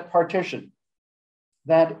data set partition.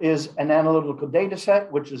 That is an analytical data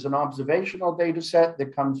set, which is an observational data set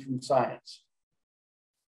that comes from science.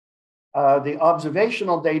 The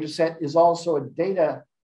observational data set is also a data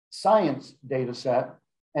science data set,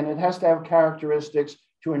 and it has to have characteristics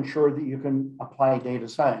to ensure that you can apply data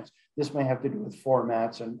science. This may have to do with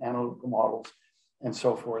formats and analytical models and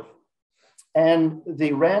so forth. And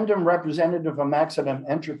the random representative of maximum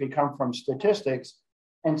entropy come from statistics,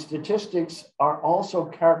 and statistics are also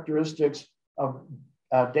characteristics of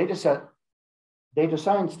data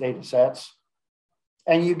science data sets,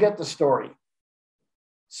 and you get the story.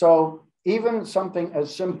 So even something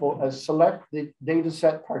as simple as select the data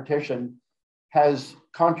set partition has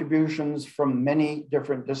contributions from many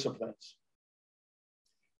different disciplines.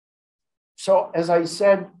 So as I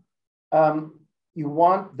said, you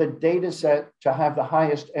want the data set to have the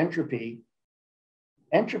highest entropy.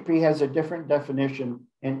 Entropy has a different definition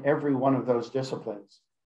in every one of those disciplines.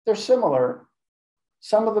 They're similar.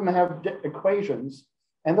 Some of them have equations,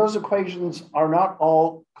 and those equations are not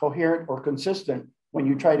all coherent or consistent when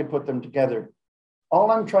you try to put them together. All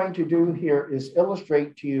I'm trying to do here is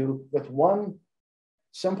illustrate to you with one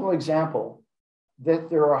simple example that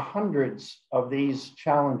there are hundreds of these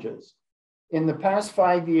challenges. In the past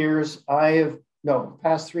 5 years,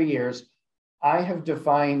 past 3 years, I have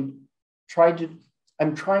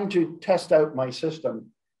I'm trying to test out my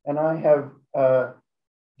system, and I have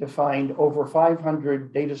defined over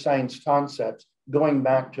 500 data science concepts going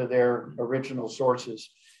back to their original sources.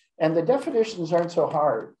 And the definitions aren't so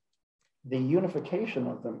hard. The unification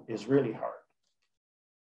of them is really hard.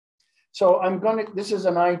 So this is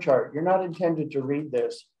an eye chart. You're not intended to read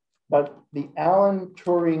this, but the Alan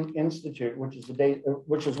Turing Institute, which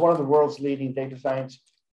is one of the world's leading data science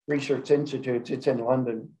research institutes, it's in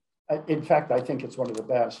London. In fact, I think it's one of the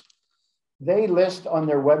best. They list on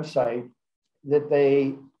their website that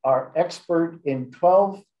they are expert in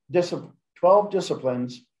 12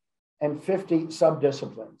 disciplines and 50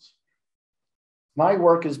 subdisciplines. My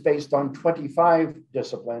work is based on 25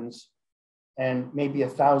 disciplines and maybe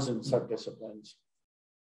 1,000 subdisciplines.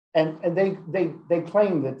 And they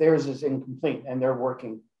claim that theirs is incomplete and they're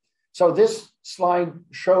working. So this slide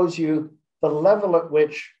shows you the level at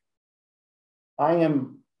which I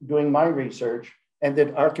am doing my research, and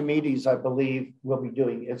that Archimedes, I believe, will be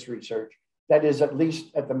doing its research. That is, at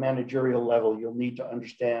least at the managerial level, you'll need to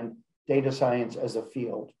understand data science as a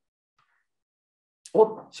field.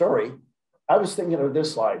 Oh, sorry. I was thinking of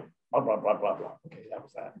this slide. Blah, blah, blah, blah, blah. Okay, that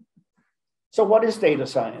was that. So what is data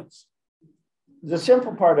science? The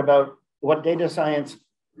simple part about what data science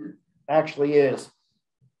actually is,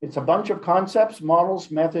 it's a bunch of concepts, models,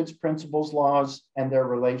 methods, principles, laws, and their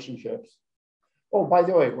relationships. Oh, by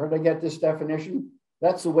the way, where did I get this definition?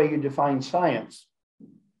 That's the way you define science.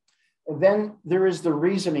 And then there is the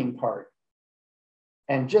reasoning part.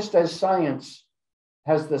 And just as science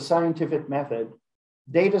has the scientific method,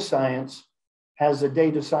 data science has a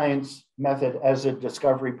data science method as a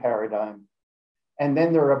discovery paradigm. And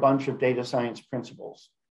then there are a bunch of data science principles.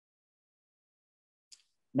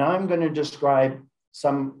 Now I'm going to describe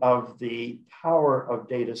some of the power of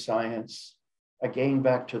data science again,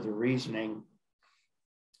 back to the reasoning.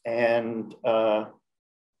 And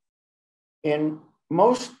in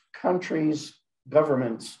most countries'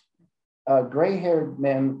 governments, gray-haired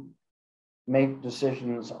men make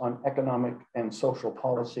decisions on economic and social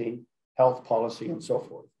policy, health policy, and so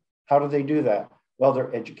forth. How do they do that? Well,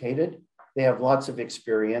 they're educated, they have lots of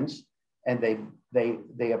experience, and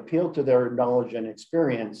they appeal to their knowledge and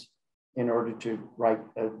experience in order to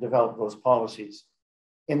develop those policies.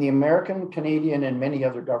 In the American, Canadian, and many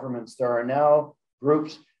other governments, there are now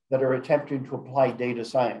groups that are attempting to apply data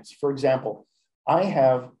science. For example, I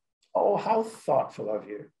have, oh, how thoughtful of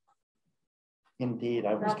you. Indeed,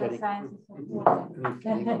 I was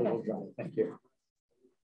getting a little dry. Thank you.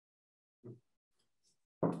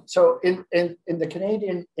 So in the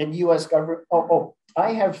Canadian and US government,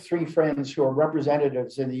 I have 3 friends who are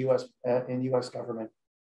representatives in the US government.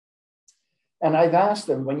 And I've asked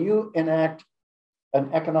them, when you enact an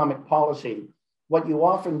economic policy, what you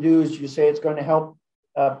often do is you say it's going to help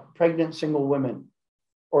pregnant single women,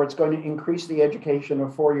 or it's going to increase the education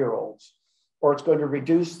of 4-year-olds, or it's going to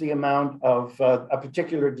reduce the amount of a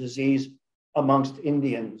particular disease amongst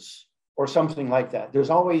Indians, or something like that.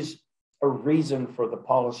 There's always a reason for the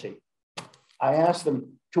policy. I asked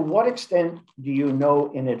them, to what extent do you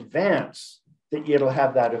know in advance that it'll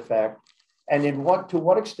have that effect? And to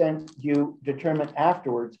what extent do you determine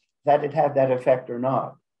afterwards that it had that effect or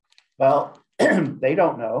not? Well, they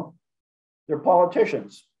don't know. They're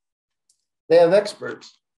politicians. They have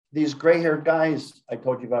experts. These gray-haired guys I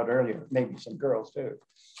told you about earlier, maybe some girls too.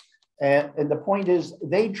 And the point is,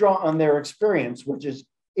 they draw on their experience, which is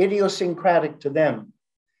idiosyncratic to them.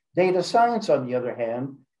 Data science, on the other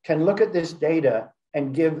hand, can look at this data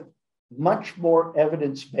and give much more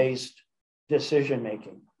evidence-based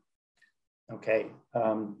decision-making. Okay.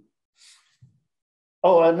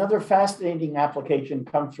 Another fascinating application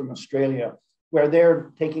comes from Australia, where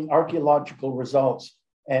they're taking archaeological results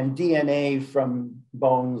and DNA from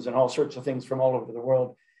bones and all sorts of things from all over the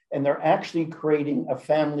world. And they're actually creating a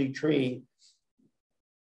family tree,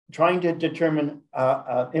 trying to determine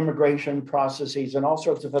immigration processes and all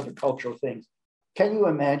sorts of other cultural things. Can you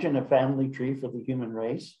imagine a family tree for the human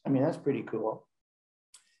race? I mean, that's pretty cool.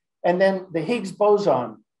 And then the Higgs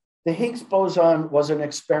boson. The Higgs boson was an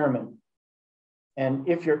experiment. And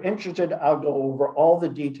if you're interested, I'll go over all the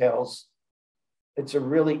details. It's a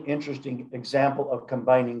really interesting example of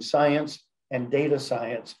combining science and data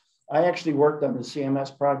science. I actually worked on the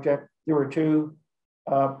CMS project. There were 2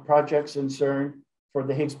 projects in CERN for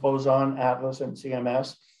the Higgs boson, Atlas, and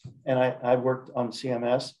CMS. And I worked on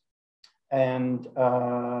CMS. And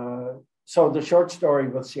so the short story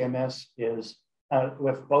with CMS is,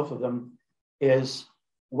 with both of them, is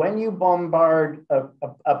when you bombard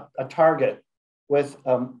a target with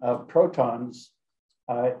protons,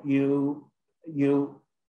 you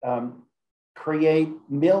create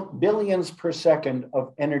billions per second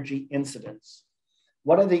of energy incidence.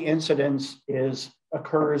 One of the incidents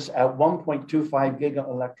occurs at 1.25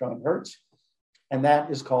 giga-electron hertz, and that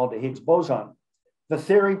is called a Higgs boson. The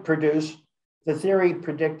theory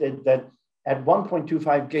predicted that at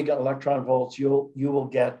 1.25 giga-electron volts, you will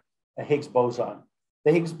get a Higgs boson.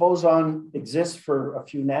 The Higgs boson exists for a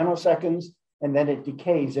few nanoseconds, and then it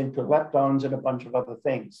decays into leptons and a bunch of other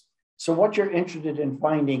things. So what you're interested in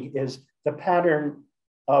finding is the pattern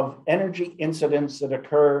of energy incidents that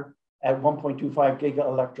occur at 1.25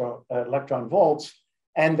 giga-electron volts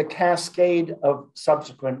and the cascade of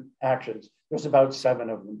subsequent actions. There's about 7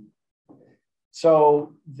 of them.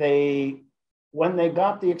 So when they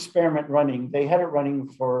got the experiment running, they had it running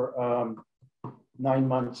for 9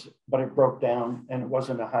 months, but it broke down and it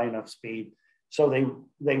wasn't a high enough speed. So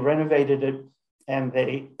they renovated it and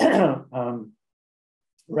they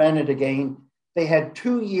ran it again. They had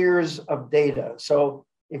 2 years of data. So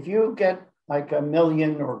if you get like 1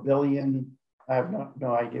 million or billion, I have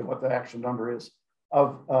no idea what the actual number is,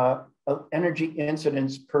 of energy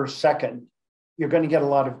incidents per second, you're going to get a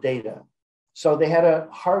lot of data. So they had a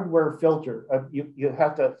hardware filter. You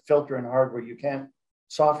have to filter in hardware. You can't,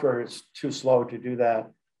 software is too slow to do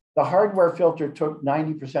that. The hardware filter took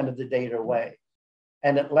 90% of the data away,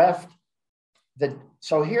 and it left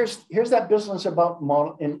so here's that business about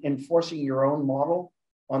enforcing your own model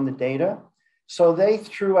on the data. So they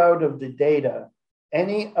threw out of the data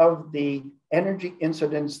any of the energy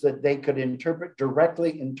incidents that they could interpret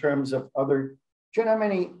directly in terms of other. Do you know how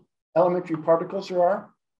many elementary particles there are?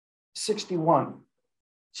 61.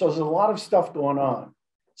 So there's a lot of stuff going on.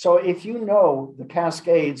 So if you know the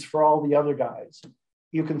cascades for all the other guys,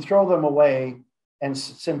 you can throw them away and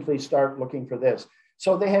simply start looking for this.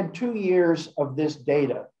 So they had 2 years of this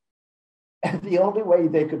data. And the only way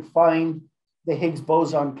they could find the Higgs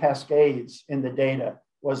boson cascades in the data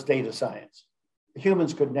was data science.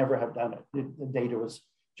 Humans could never have done it. The data was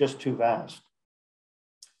just too vast.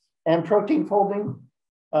 And protein folding,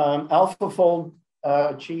 AlphaFold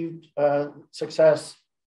achieved success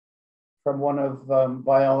from one of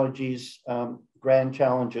biology's grand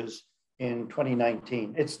challenges in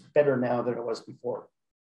 2019. It's better now than it was before.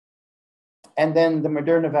 And then the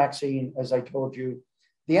Moderna vaccine, as I told you,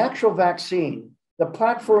 the actual vaccine, the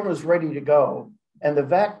platform was ready to go, and the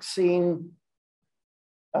vaccine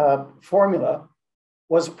formula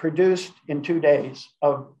was produced in 2 days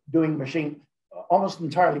of doing almost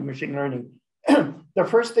entirely machine learning. The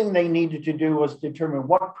first thing they needed to do was determine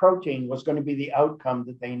what protein was going to be the outcome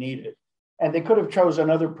that they needed. And they could have chosen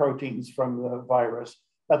other proteins from the virus,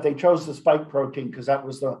 but they chose the spike protein because that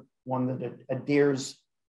was the one that adheres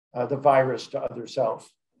the virus to other cells.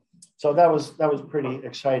 So that was pretty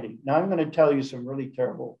exciting. Now I'm going to tell you some really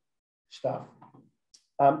terrible stuff.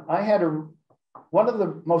 I had one of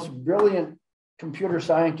the most brilliant computer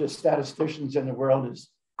scientists, statisticians in the world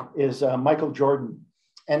is Michael Jordan.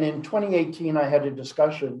 And in 2018, I had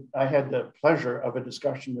the pleasure of a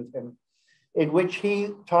discussion with him in which he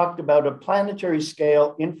talked about a planetary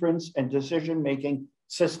scale inference and decision-making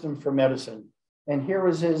system for medicine. And here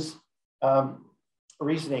was his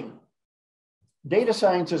reasoning. Data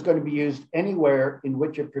science is going to be used anywhere in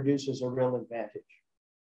which it produces a real advantage.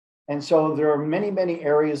 And so there are many, many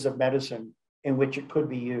areas of medicine in which it could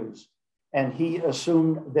be used. And he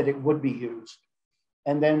assumed that it would be used.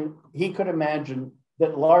 And then he could imagine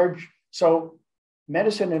that so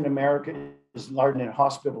medicine in America is large in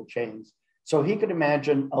hospital chains. So he could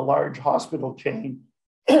imagine a large hospital chain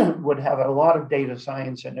would have a lot of data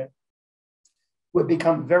science in it, would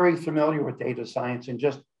become very familiar with data science and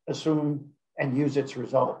just assume and use its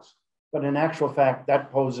results. But in actual fact,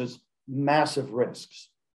 that poses massive risks,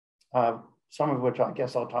 some of which I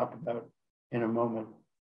guess I'll talk about in a moment.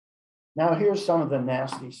 Now, here's some of the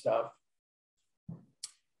nasty stuff.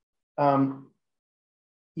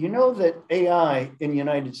 You know that AI in the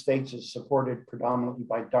United States is supported predominantly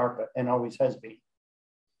by DARPA and always has been.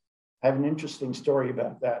 I have an interesting story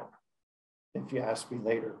about that if you ask me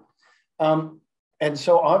later. And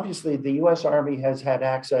so obviously the US Army has had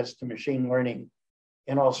access to machine learning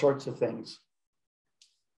in all sorts of things.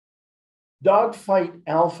 Dogfight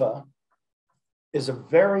Alpha is a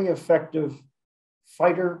very effective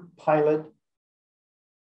fighter pilot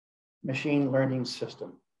machine learning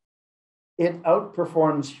system. It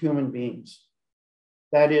outperforms human beings.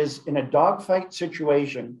 That is, in a dogfight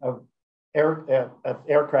situation of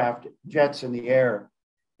aircraft, jets in the air,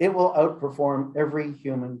 it will outperform every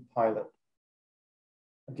human pilot.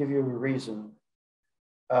 I'll give you a reason.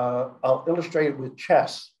 I'll illustrate it with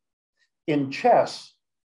chess. In chess,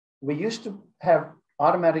 we used to have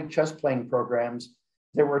automatic chess playing programs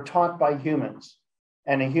that were taught by humans.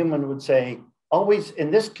 And a human would say, always in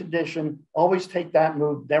this condition, always take that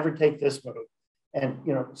move, never take this move. And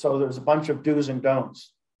so there's a bunch of do's and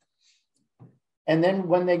don'ts. And then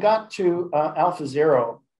when they got to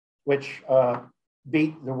AlphaZero, which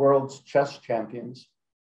beat the world's chess champions,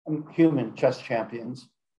 human chess champions,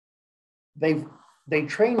 they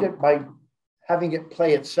trained it by having it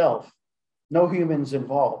play itself, no humans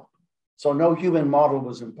involved. So no human model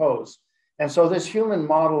was imposed. And so this human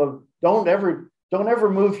model of don't ever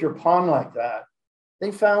move your pawn like that.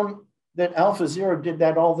 They found that AlphaZero did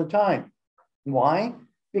that all the time. Why?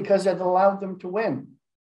 Because it allowed them to win.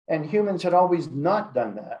 And humans had always not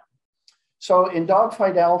done that. So in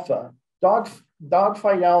Dogfight Alpha,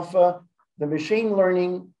 the machine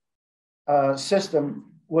learning system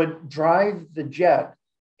would drive the jet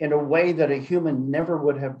in a way that a human never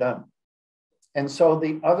would have done. And so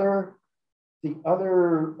the other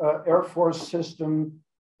Air Force system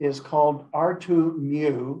is called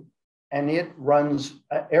R2MU, and it runs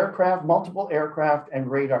multiple aircraft and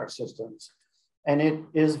radar systems. And it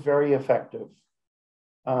is very effective.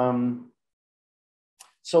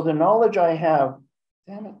 So the knowledge I have,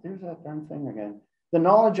 damn it, there's that darn thing again. The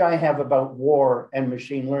knowledge I have about war and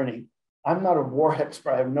machine learning, I'm not a war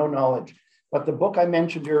expert, I have no knowledge. But the book I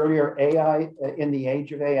mentioned earlier, AI in the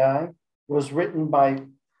Age of AI, was written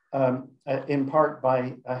in part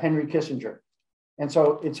by Henry Kissinger. And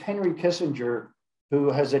so it's Henry Kissinger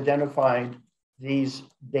who has identified these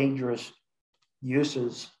dangerous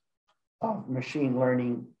uses of machine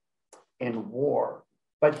learning in war.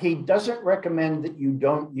 But he doesn't recommend that you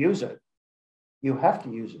don't use it. You have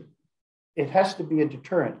to use it. It has to be a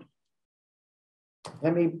deterrent.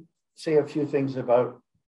 Let me say a few things about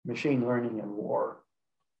machine learning and war.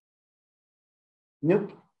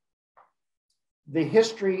 The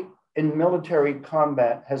history in military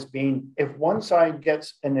combat has been, if one side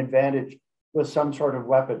gets an advantage with some sort of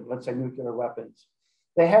weapon, let's say nuclear weapons,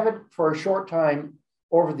 they have it for a short time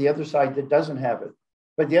over the other side that doesn't have it.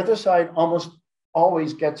 But the other side almost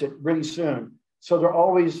always gets it really soon. So they're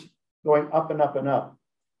always going up and up and up.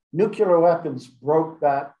 Nuclear weapons broke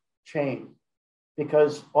that chain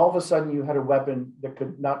because all of a sudden you had a weapon that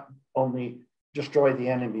could not only destroy the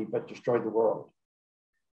enemy, but destroy the world.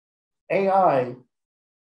 AI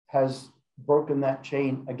has broken that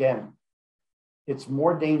chain again. It's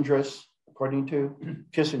more dangerous, according to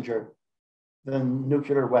Kissinger, than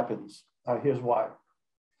nuclear weapons. Here's why.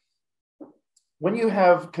 When you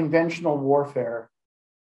have conventional warfare,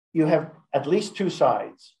 you have at least two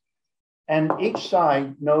sides, and each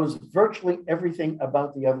side knows virtually everything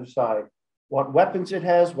about the other side, what weapons it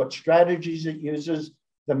has, what strategies it uses,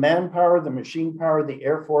 the manpower, the machine power, the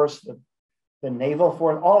Air Force, the naval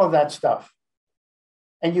force, all of that stuff.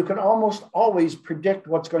 And you can almost always predict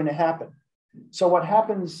what's going to happen. So what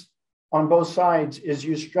happens on both sides is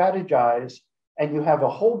you strategize and you have a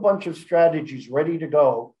whole bunch of strategies ready to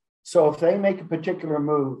go. So if they make a particular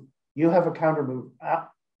move, you have a counter move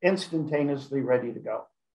instantaneously ready to go.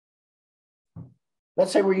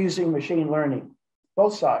 Let's say we're using machine learning,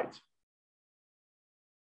 both sides.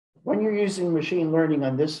 When you're using machine learning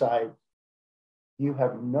on this side, you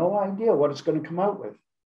have no idea what it's going to come out with.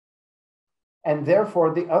 And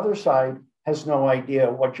therefore, the other side has no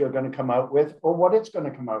idea what you're going to come out with or what it's going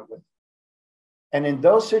to come out with. And in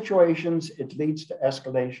those situations, it leads to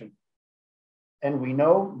escalation. And we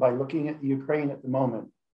know by looking at the Ukraine at the moment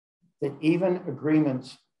that even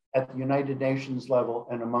agreements at the United Nations level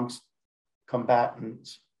and amongst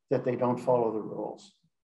combatants, that they don't follow the rules.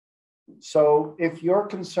 So if you're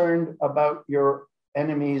concerned about your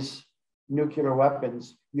enemy's nuclear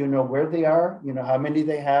weapons, you know where they are, you know how many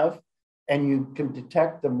they have, and you can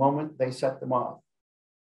detect the moment they set them off.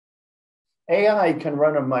 AI can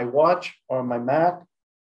run on my watch or my Mac,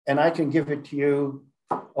 and I can give it to you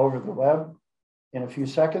over the web in a few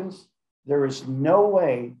seconds. There is no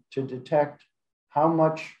way to detect how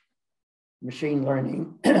much machine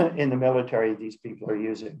learning in the military these people are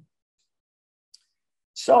using.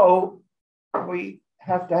 So I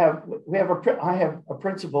have a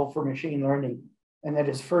principle for machine learning, and that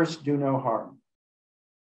is first, do no harm.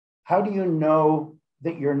 How do you know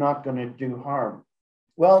that you're not going to do harm?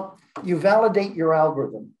 Well, you validate your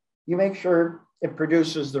algorithm. You make sure it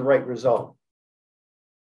produces the right result.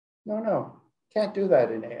 No, can't do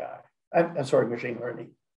that in AI. I'm sorry, machine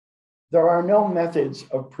learning. There are no methods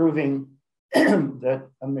of proving that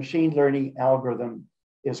a machine learning algorithm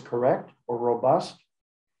is correct or robust.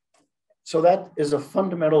 So that is a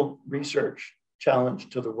fundamental research challenge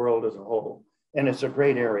to the world as a whole, and it's a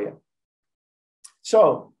great area.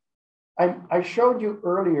 So I showed you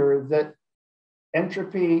earlier that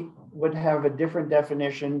entropy would have a different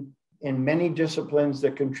definition in many disciplines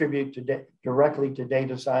that contribute to directly to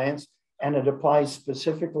data science, and it applies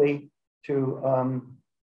specifically to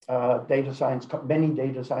data science, many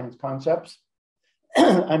data science concepts.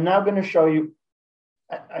 I'm now going to show you,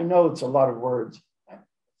 I know it's a lot of words,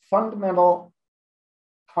 fundamental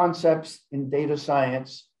concepts in data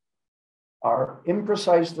science are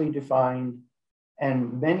imprecisely defined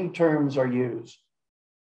and many terms are used.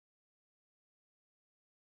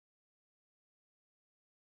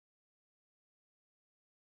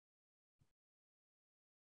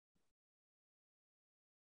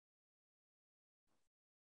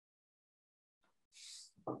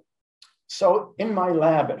 So in my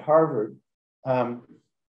lab at Harvard,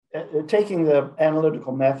 taking the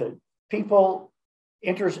analytical method, people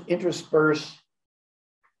intersperse,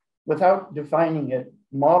 without defining it,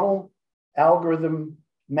 model, algorithm,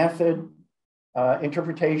 method,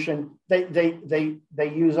 interpretation. They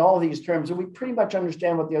use all these terms, and we pretty much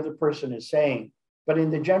understand what the other person is saying, but in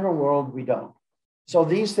the general world, we don't. So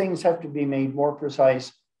these things have to be made more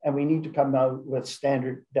precise, and we need to come out with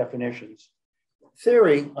standard definitions.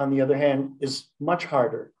 Theory, on the other hand, is much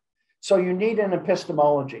harder. So you need an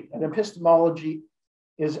epistemology. An epistemology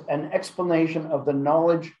is an explanation of the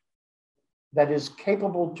knowledge that is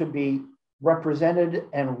capable to be represented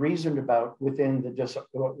and reasoned about within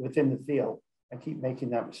the field. I keep making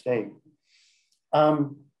that mistake.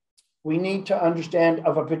 We need to understand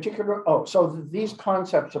of a particular, so these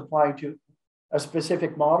concepts apply to a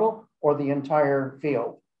specific model or the entire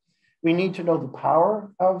field. We need to know the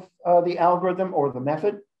power of the algorithm or the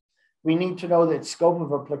method. We need to know its scope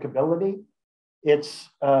of applicability, its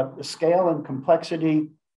scale and complexity,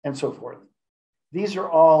 and so forth. These are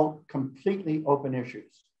all completely open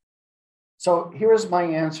issues. So here's my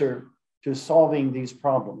answer to solving these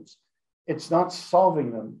problems. It's not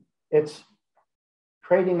solving them, It's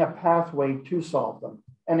creating a pathway to solve them.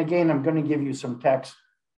 And again, I'm going to give you some text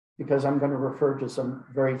because I'm going to refer to some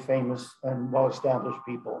very famous and well-established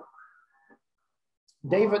people.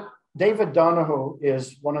 David Donahoe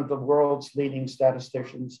is one of the world's leading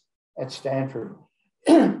statisticians at Stanford.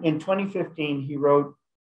 In 2015, he wrote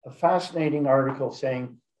a fascinating article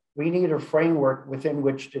saying, we need a framework within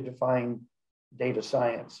which to define data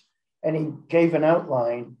science. And he gave an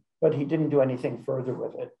outline, but he didn't do anything further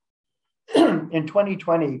with it. In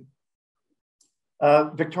 2020,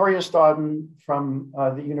 Victoria Stodden from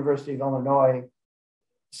the University of Illinois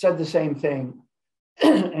said the same thing.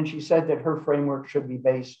 And she said that her framework should be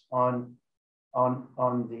based on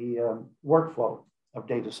the workflow of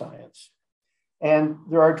data science. And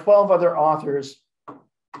there are 12 other authors,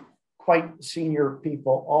 quite senior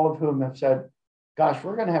people, all of whom have said, gosh,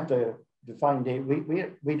 we're going to have to define data.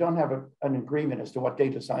 We don't have an agreement as to what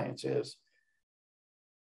data science is.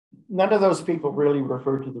 None of those people really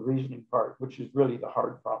refer to the reasoning part, which is really the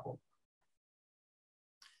hard problem.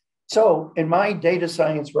 So in my data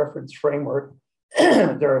science reference framework,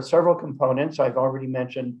 there are several components. I've already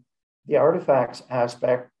mentioned the artifacts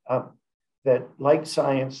aspect that, like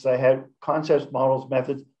science, they have concepts, models,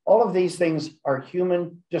 methods. All of these things are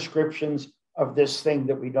human descriptions of this thing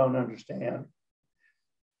that we don't understand.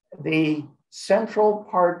 The central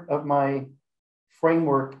part of my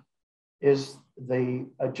framework is a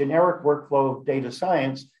generic workflow of data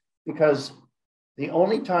science, because the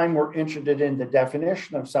only time we're interested in the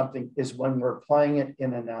definition of something is when we're applying it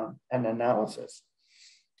in an analysis.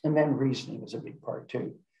 And then reasoning is a big part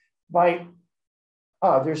too.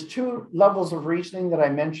 There's two levels of reasoning that I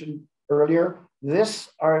mentioned earlier. These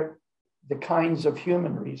are the kinds of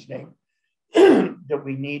human reasoning that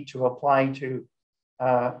we need to apply to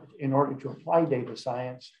in order to apply data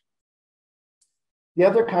science. The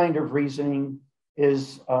other kind of reasoning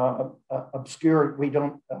is obscure. We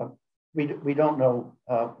don't know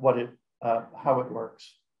how it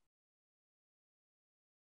works.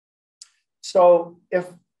 So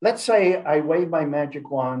let's say I wave my magic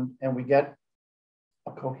wand and we get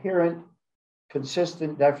a coherent,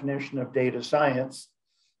 consistent definition of data science,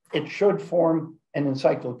 it should form an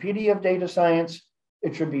encyclopedia of data science.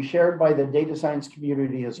 It should be shared by the data science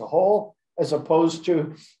community as a whole, as opposed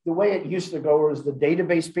to the way it used to go, was the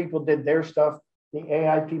database people did their stuff, the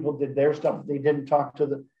AI people did their stuff, they didn't talk to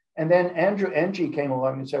the, and then Andrew Ng came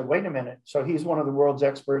along and said, wait a minute. So he's one of the world's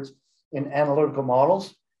experts in analytical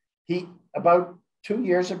models. He, about 2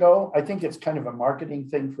 years ago, I think it's kind of a marketing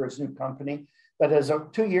thing for his new company, but as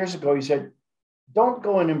of 2 years ago, he said, don't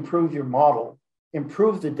go and improve your model,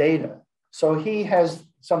 improve the data. So he has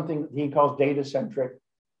something he calls data-centric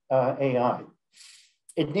AI.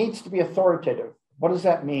 It needs to be authoritative. What does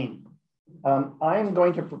that mean? I'm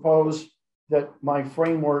going to propose that my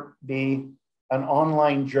framework be an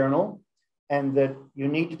online journal, and that you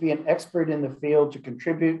need to be an expert in the field to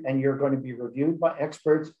contribute, and you're going to be reviewed by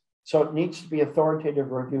experts. So it needs to be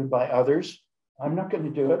authoritative, reviewed by others. I'm not going to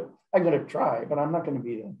do it. I'm going to try, but I'm not going to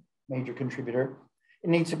be a major contributor. It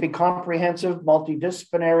needs to be comprehensive,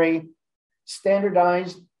 multidisciplinary,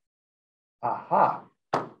 standardized. Aha,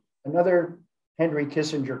 another Henry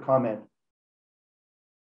Kissinger comment.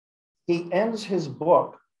 He ends his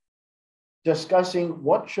book discussing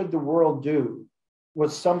what should the world do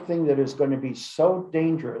with something that is going to be so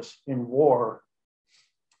dangerous in war.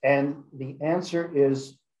 And the answer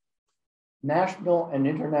is national and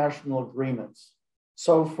international agreements.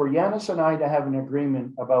 So for Yanis and I to have an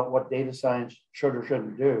agreement about what data science should or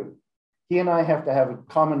shouldn't do, he and I have to have a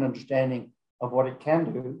common understanding of what it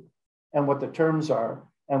can do and what the terms are.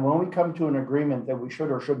 And when we come to an agreement that we should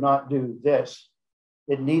or should not do this,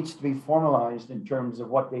 it needs to be formalized in terms of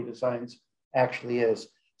what data science actually is.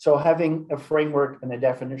 So having a framework and a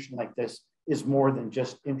definition like this is more than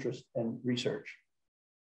just interest and research.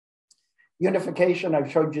 Unification,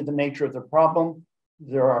 I've showed you the nature of the problem.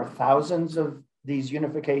 There are thousands of these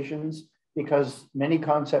unifications because many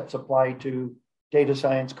concepts apply to data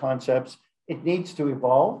science concepts. It needs to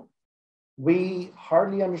evolve. We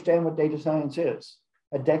hardly understand what data science is.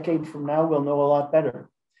 A decade from now, we'll know a lot better.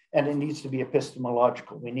 And it needs to be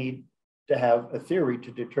epistemological. We need to have a theory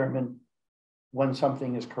to determine when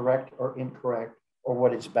something is correct or incorrect, or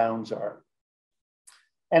what its bounds are.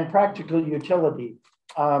 And practical utility.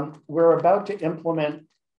 We're about to implement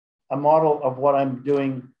a model of what I'm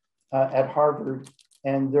doing at Harvard,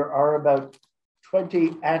 and there are about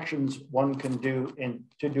 20 actions one can do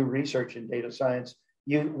to do research in data science.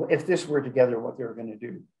 If this were together, what they're going to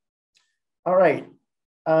do. All right.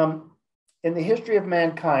 In the history of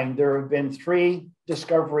mankind, there have been 3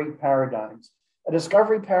 discovery paradigms. A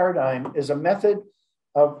discovery paradigm is a method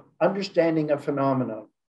of understanding a phenomenon,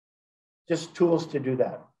 just tools to do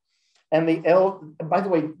that. And by the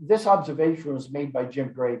way, this observation was made by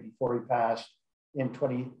Jim Gray before he passed in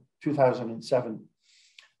 2007.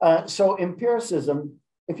 So empiricism,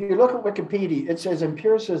 if you look at Wikipedia, it says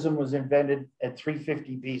empiricism was invented at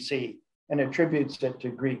 350 BC and attributes it to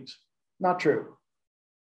Greeks. Not true.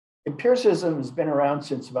 Empiricism has been around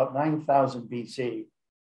since about 9,000 BC.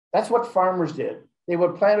 That's what farmers did. They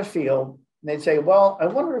would plant a field and they'd say, well, I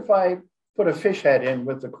wonder if I put a fish head in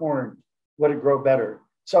with the corn, would it grow better?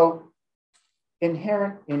 So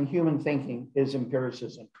inherent in human thinking is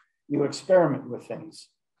empiricism. You experiment with things.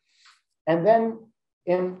 And then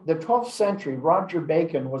in the 12th century, Roger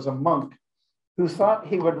Bacon was a monk who thought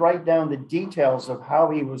he would write down the details of how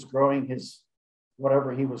he was growing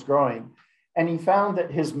whatever he was growing. And he found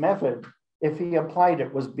that his method, if he applied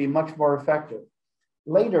it, would be much more effective.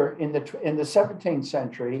 Later in the 17th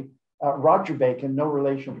century, Roger Bacon, no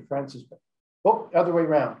relation to Francis Bacon. Oh, other way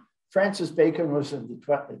around. Francis Bacon was in the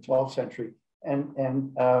 12th century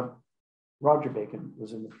and Roger Bacon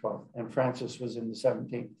was in the 12th and Francis was in the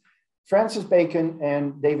 17th. Francis Bacon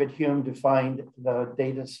and David Hume defined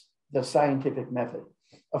the scientific method,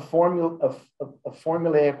 a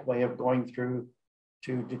formulaic way of going through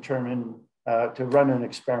to determine, to run an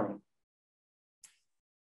experiment.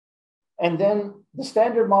 And then the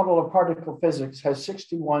standard model of particle physics has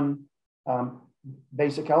 61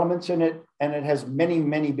 basic elements in it, and it has many,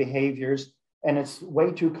 many behaviors, and it's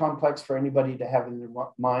way too complex for anybody to have in their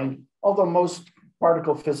mind, although most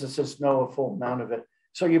particle physicists know a full amount of it.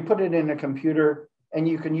 So you put it in a computer, and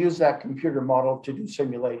you can use that computer model to do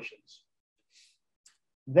simulations.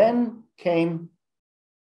 Then came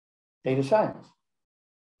data science.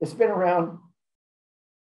 It's been around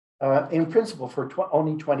in principle for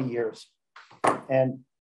only 20 years. And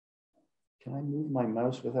can I move my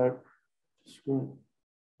mouse without screwing?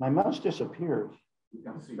 My mouse disappeared. You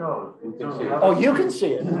can see Oh, you can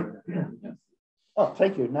see it. Oh,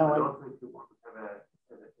 thank you. Now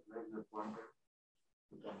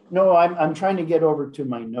No, I'm trying to get over to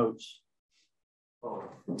my notes.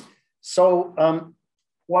 So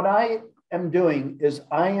what I am doing is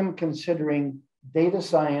I am considering data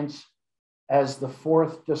science as the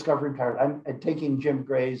fourth discovery paradigm. I'm taking Jim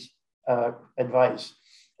Gray's advice.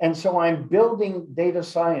 And so I'm building data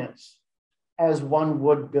science as one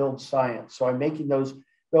would build science. So I'm making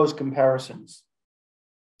those comparisons.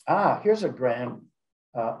 Here's a grand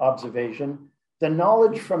observation. The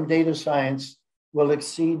knowledge from data science will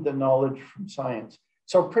exceed the knowledge from science.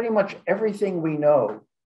 So pretty much everything we know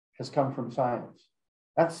has come from science.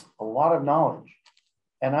 That's a lot of knowledge.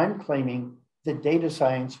 And I'm claiming that data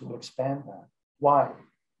science will expand that. Why?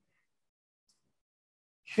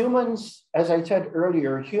 Humans, as I said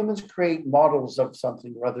earlier, humans create models of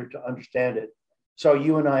something or other to understand it. So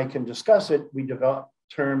you and I can discuss it. We develop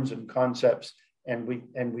terms and concepts and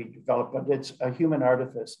we develop, but it's a human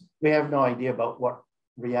artifice. We have no idea about what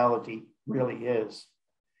reality really is.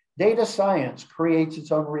 Data science creates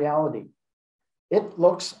its own reality. It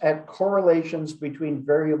looks at correlations between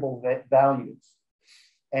variable values.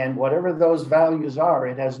 And whatever those values are,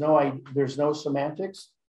 it has there's no semantics.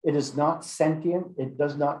 It is not sentient. It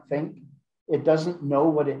does not think. It doesn't know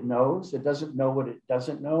what it knows. It doesn't know what it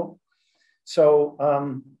doesn't know. So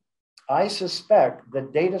I suspect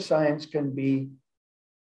that data science can be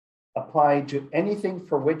applied to anything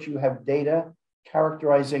for which you have data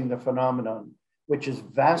characterizing the phenomenon, which is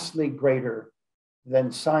vastly greater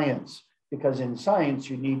than science, because in science,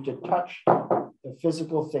 you need to touch the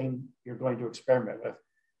physical thing you're going to experiment with.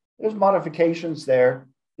 There's modifications there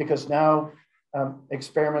because now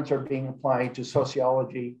experiments are being applied to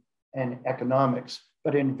sociology and economics,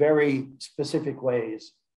 but in very specific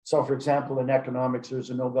ways. So for example, in economics, there's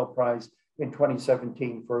a Nobel Prize in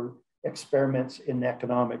 2017 for experiments in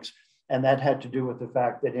economics. And that had to do with the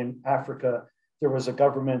fact that in Africa, there was a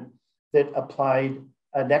government that applied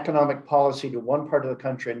an economic policy to one part of the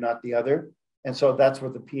country and not the other. And so that's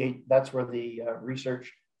where the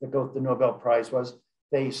research that got the Nobel Prize was.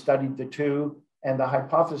 They studied the two, and the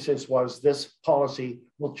hypothesis was this policy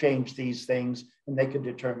will change these things, and they could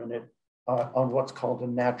determine it on what's called a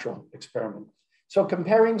natural experiment. So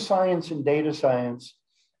comparing science and data science,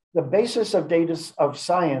 the basis of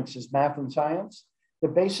science is math and science. The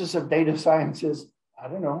basis of data science is, I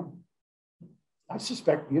don't know. I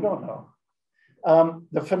suspect you don't know.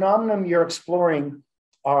 The phenomenon you're exploring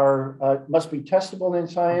must be testable in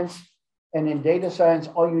science, and in data science,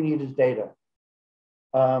 all you need is data.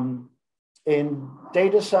 In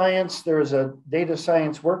data science, there is a data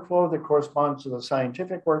science workflow that corresponds to the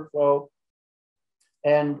scientific workflow.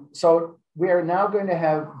 And so we are now going to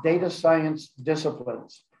have data science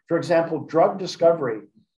disciplines. For example, drug discovery.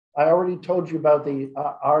 I already told you about the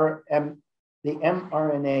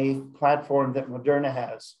mRNA platform that Moderna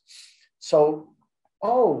has. So,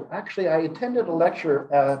 actually, I attended a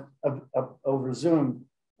lecture over Zoom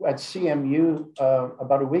at CMU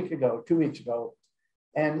about 2 weeks ago,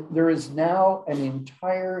 and there is now an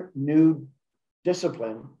entire new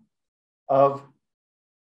discipline of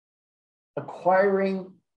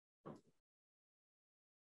acquiring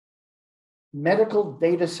medical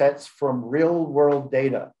data sets from real world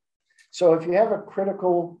data. So if you have a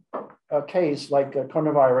critical case like a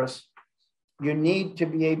coronavirus, you need to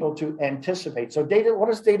be able to anticipate. So data, what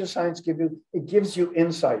does data science give you? It gives you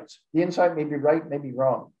insights. The insight may be right, may be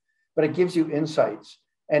wrong, but it gives you insights.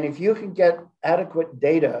 And if you can get adequate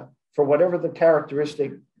data for whatever the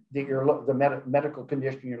characteristic that medical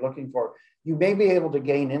condition you're looking for, you may be able to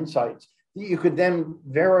gain insights that you could then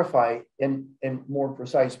verify in more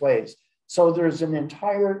precise ways. So there's an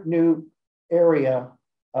entire new area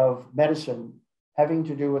of medicine having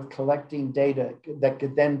to do with collecting data that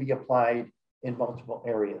could then be applied in multiple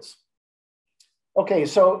areas. Okay,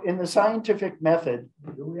 so in the scientific method.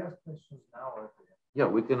 Do we ask questions now? Or Yeah,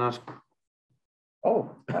 we can ask.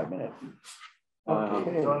 5 minutes.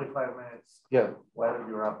 Okay. It's only 5 minutes. Yeah. Why don't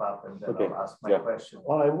you wrap up and then Okay. I'll ask my question.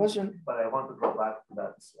 Well, I wasn't. But I want to go back to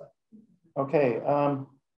that slide. Okay,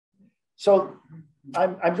 so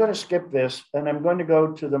I'm going to skip this and I'm going to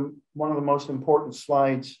go to one of the most important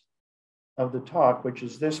slides of the talk, which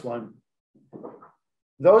is this one.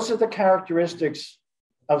 Those are the characteristics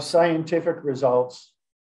of scientific results,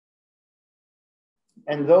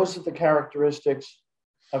 and those are the characteristics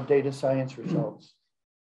of data science results.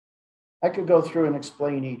 I could go through and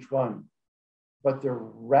explain each one, but they're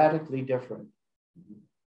radically different.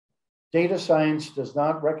 Data science does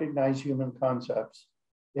not recognize human concepts.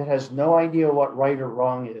 It has no idea what right or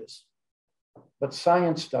wrong is. But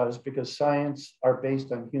science does, because science are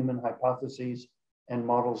based on human hypotheses and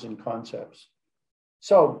models and concepts.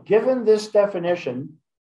 So given this definition,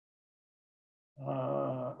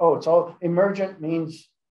 it's all emergent means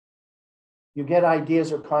you get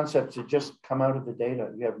ideas or concepts that just come out of the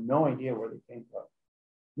data. You have no idea where they came from.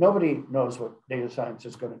 Nobody knows what data science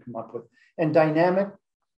is going to come up with. And dynamic,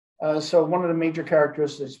 so one of the major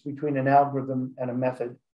characteristics between an algorithm and a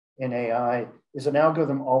method in AI is an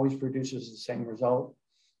algorithm always produces the same result.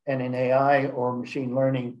 And in AI or machine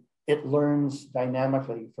learning, it learns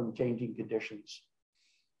dynamically from changing conditions.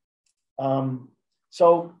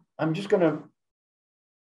 So I'm just going to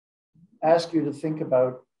ask you to think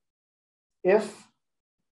about, if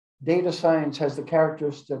data science has the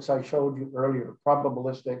characteristics I showed you earlier,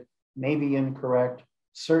 probabilistic, maybe incorrect,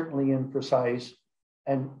 certainly imprecise,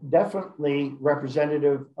 and definitely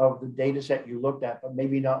representative of the data set you looked at, but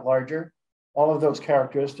maybe not larger, all of those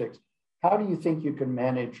characteristics, how do you think you can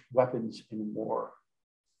manage weapons in war?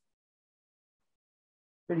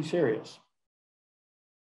 Pretty serious.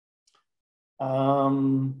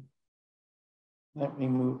 Let me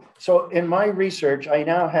move. So in my research, I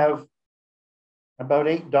now have about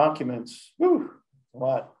 8 documents, a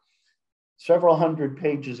lot, several hundred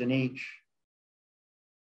pages in each.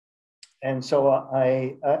 And so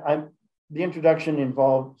the introduction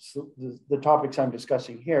involves the topics I'm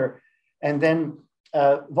discussing here. And then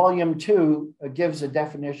volume 2 gives a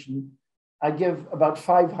definition. I give about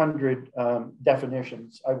 500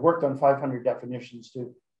 definitions. I've worked on 500 definitions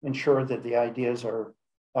to ensure that the ideas are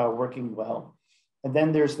working well. And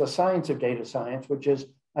then there's the science of data science, which is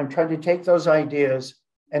I'm trying to take those ideas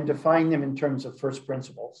and define them in terms of first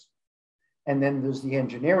principles. And then there's the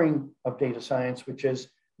engineering of data science, which is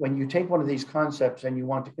when you take one of these concepts and you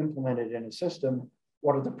want to implement it in a system,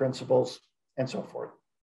 what are the principles and so forth.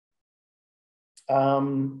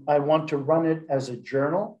 I want to run it as a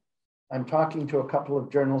journal. I'm talking to a couple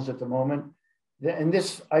of journals at the moment. And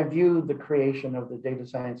this, I view the creation of the data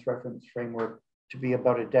science reference framework to be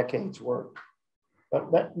about a decade's work.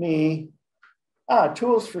 But let me,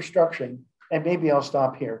 tools for structuring, and maybe I'll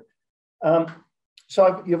stop here.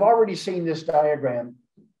 So you've already seen this diagram.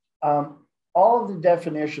 All of the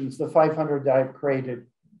definitions, the 500 that I've created,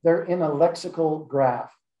 they're in a lexical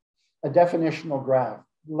graph, a definitional graph,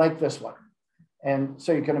 like this one. And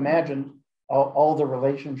so you can imagine all the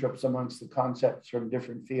relationships amongst the concepts from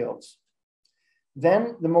different fields.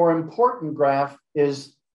 Then the more important graph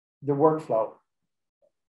is the workflow.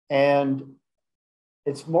 And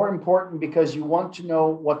it's more important because you want to know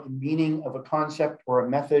what the meaning of a concept or a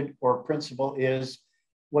method or a principle is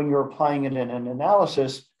when you're applying it in an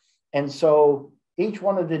analysis. And so each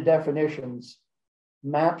one of the definitions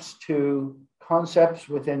maps to concepts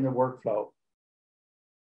within the workflow.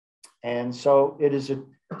 And so it is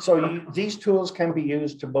these tools can be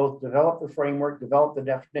used to both develop the framework, develop the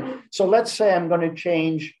definition. So let's say I'm going to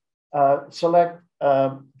change, select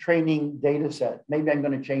training data set. Maybe I'm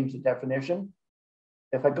going to change the definition.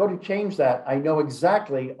 If I go to change that, I know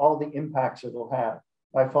exactly all the impacts it will have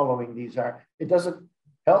by following these. It doesn't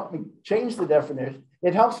help me change the definition.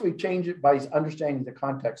 It helps me change it by understanding the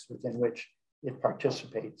context within which it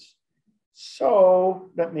participates. So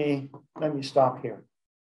let me stop here.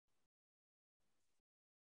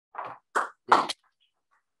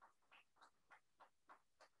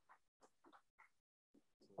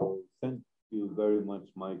 Thank you very much,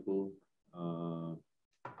 Michael,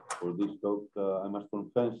 for this talk. I must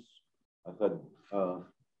confess, I had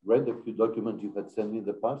read a few documents you had sent me in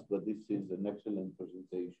the past, but this is an excellent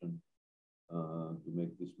presentation to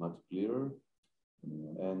make this much clearer.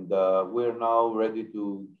 And we're now ready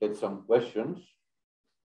to get some questions.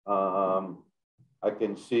 I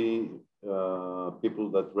can see people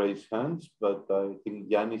that raise hands, but I think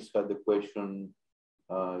Yanis had a question,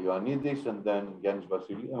 Ioannidis, and then Yanis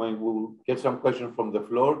Vassiliou. I mean, we'll get some questions from the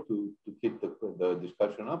floor to keep the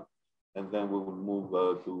discussion up, and then we will move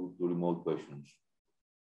to remote questions.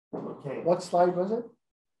 Okay. What slide was it?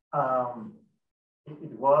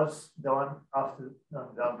 It was the one after,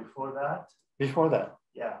 no, the one before that. Before that.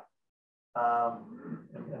 Yeah.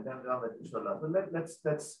 And then the one that you showed up. But let's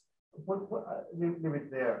leave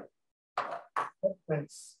it there.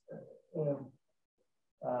 Thanks.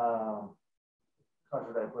 How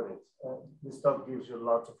should I put it? This talk gives you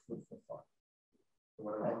lots of food for fun.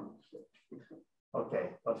 Okay,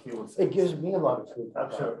 but he will say it gives me a lot of food.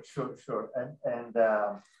 Sure. And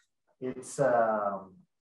it's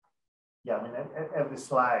yeah. I mean, every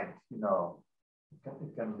slide, you know,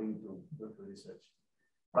 it can lead to good research.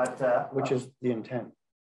 But which is the intent.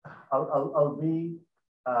 I'll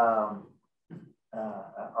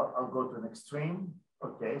go to an extreme.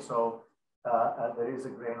 Okay, so there is a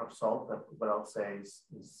grain of salt that what I'll say is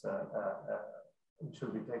it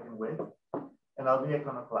should be taken with, and I'll be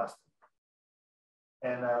iconoclastic.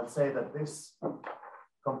 And I'll say that this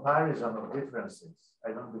comparison of differences,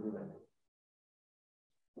 I don't believe in it.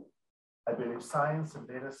 I believe science and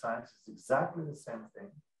data science is exactly the same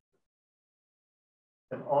thing.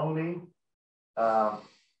 And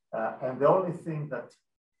the only thing that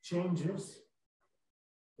changes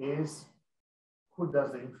is who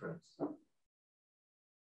does the inference.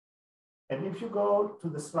 And if you go to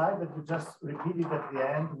the slide that you just repeated at the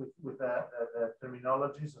end with the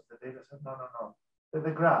terminologies of the data set, no. The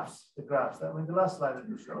graphs. I mean, the last slide that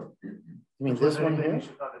you showed. You mean this one here? You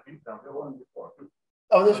should not repeat them. The one before.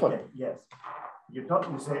 Oh, this one. Yes. You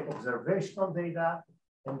say observational data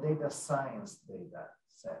and data science data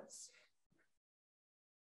sets.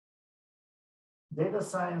 Data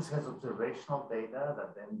science has observational data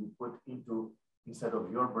that then you put into, instead of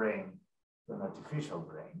your brain, an artificial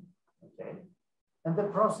brain, okay? And the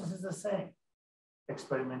process is the same.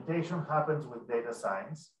 Experimentation happens with data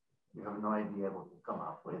science. You have no idea what to come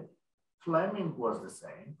up with. Fleming was the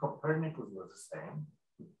same. Copernicus was the same.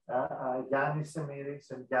 Yanis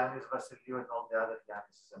Semiris and Yanis Vassiliou and all the other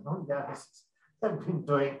Yannises and non-Yannises have been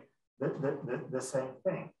doing the same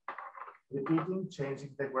thing. Repeating,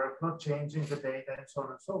 changing the work, not changing the data, and so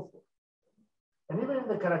on and so forth. And even in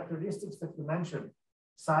the characteristics that you mentioned,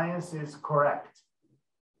 science is correct.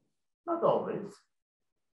 Not always.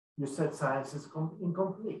 You said science is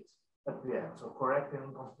incomplete at the end, so correct and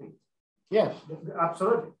incomplete. Yes.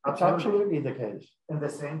 Absolutely. It's absolutely the case. And the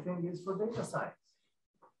same thing is for data science.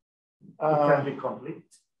 It can be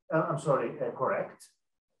complete, correct,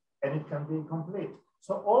 and it can be incomplete.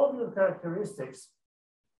 So all of your characteristics,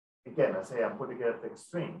 again, I say I'm putting it at the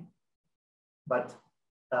extreme, but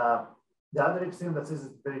the other extreme that says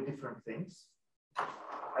very different things,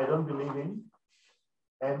 I don't believe in,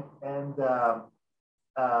 and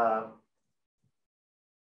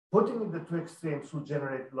putting in the two extremes will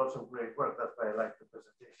generate lots of great work. That's why I like the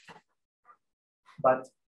presentation. But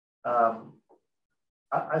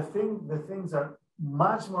I think the things are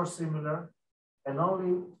much more similar, and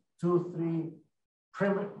only 2, 3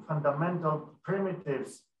 fundamental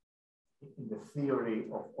primitives in the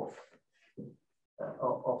theory of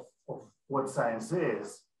what science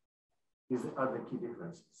is are the key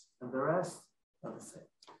differences, and the rest are the same.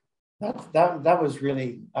 That was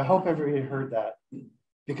really, I hope everybody heard that,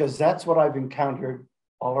 because that's what I've encountered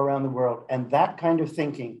all around the world. And that kind of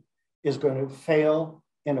thinking is going to fail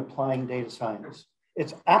in applying data science.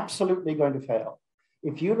 It's absolutely going to fail.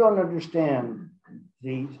 If you don't understand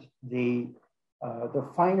the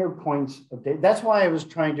finer points of data, that's why I was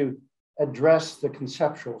trying to address the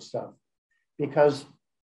conceptual stuff, because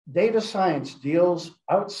data science deals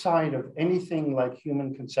outside of anything like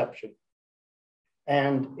human conception.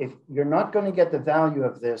 And if you're not going to get the value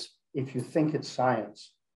of this, if you think it's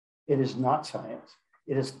science, it is not science.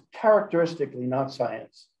 It is characteristically not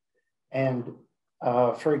science. And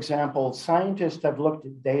for example, scientists have looked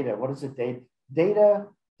at data. What is it? Data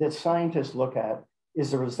that scientists look at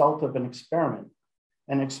is the result of an experiment.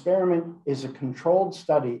 An experiment is a controlled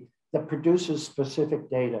study that produces specific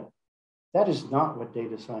data. That is not what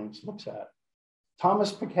data science looks at.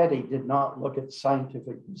 Thomas Piketty did not look at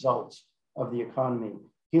scientific results of the economy.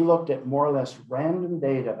 He looked at more or less random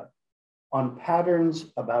data on patterns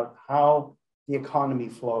about how the economy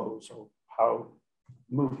flows or how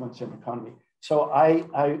movements in the economy. So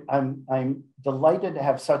I'm delighted to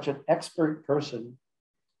have such an expert person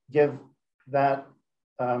give that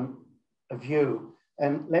a view.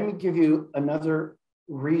 And let me give you another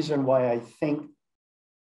reason why I think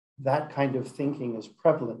that kind of thinking is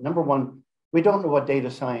prevalent. Number one, we don't know what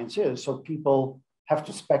data science is, so people have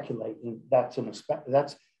to speculate, and that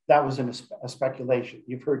was a speculation.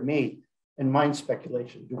 You've heard me and mine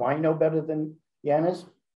speculation. Do I know better than Yanis?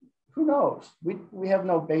 Who knows? We have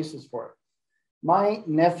no basis for it. My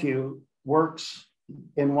nephew works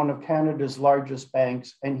in one of Canada's largest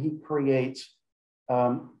banks, and he creates,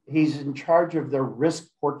 he's in charge of their risk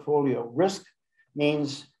portfolio. Risk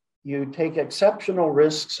means you take exceptional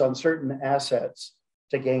risks on certain assets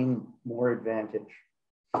to gain more advantage.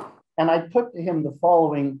 And I put to him the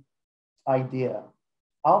following idea.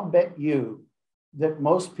 I'll bet you that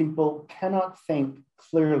most people cannot think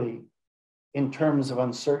clearly in terms of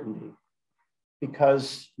uncertainty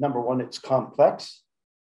because number one, it's complex.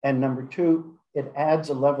 And number two, it adds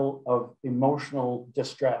a level of emotional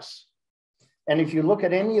distress. And if you look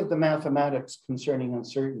at any of the mathematics concerning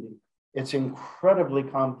uncertainty, it's incredibly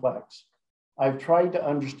complex. I've tried to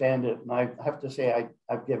understand it, and I have to say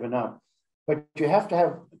I've given up. But you have to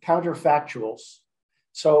have counterfactuals.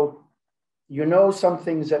 So you know some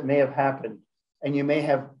things that may have happened, and you may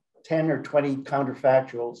have 10 or 20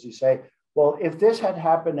 counterfactuals. You say, well, if this had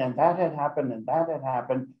happened, and that had happened, and that had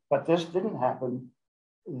happened, but this didn't happen,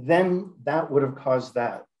 then that would have caused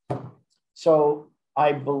that. So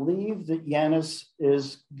I believe that Yanis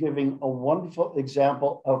is giving a wonderful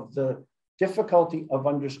example of the difficulty of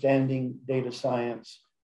understanding data science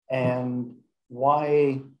and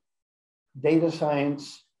why data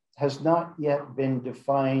science has not yet been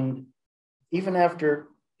defined. Even after,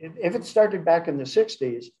 if it started back in the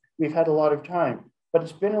 60s, we've had a lot of time, but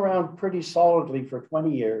it's been around pretty solidly for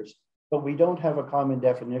 20 years, but we don't have a common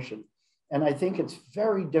definition. And I think it's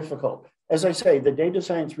very difficult. As I say, the data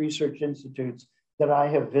science research institutes that I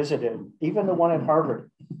have visited, even the one at Harvard,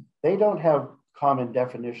 they don't have common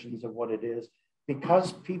definitions of what it is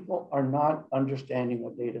because people are not understanding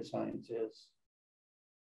what data science is.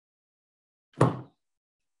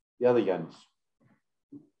 The other Yanis.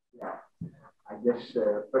 Yeah, I guess,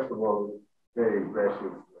 first of all, very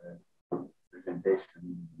impressive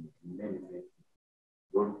presentation, many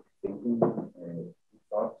good thinking,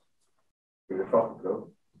 thoughts,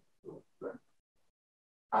 philosophical.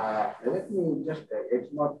 Let me just,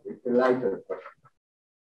 it's a lighter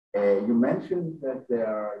question. You mentioned that there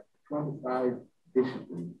are 25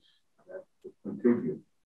 disciplines that contribute.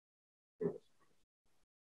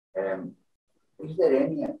 Is there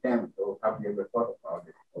any attempt, or have you ever thought about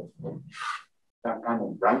it, of some kind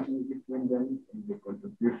of ranking between them in the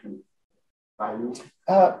contribution value?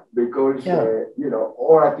 Because, you know,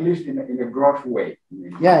 or at least in a gross way. I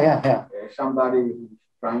mean, somebody who's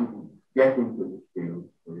trying to get into the field,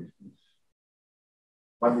 for instance,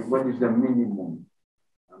 what is the minimum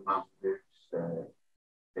amount of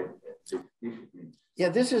disciplines? Yeah,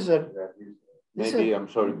 this is a... Maybe, I'm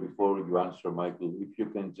sorry, before you answer, Michael, if you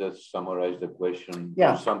can just summarize the question,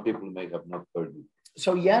 some people may have not heard it.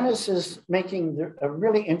 So Yanis is making a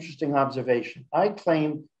really interesting observation. I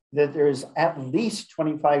claim that there's at least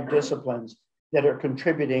 25 disciplines that are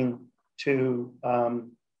contributing to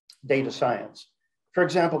data science. For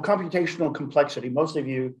example, computational complexity. Most of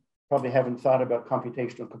you probably haven't thought about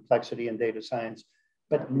computational complexity in data science,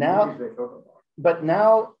 but now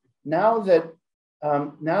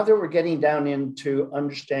that we're getting down into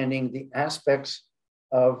understanding the aspects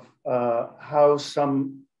of how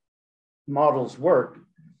some models work,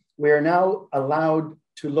 we are now allowed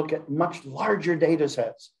to look at much larger data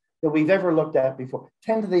sets than we've ever looked at before.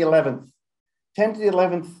 10 to the 11th. 10 to the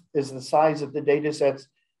 11th is the size of the data sets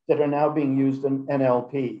that are now being used in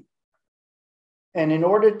NLP. And in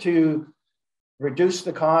order to reduce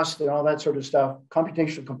the cost and all that sort of stuff,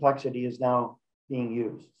 computational complexity is now being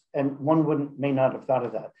used. And one may not have thought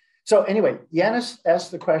of that. So anyway, Yanis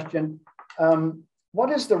asked the question,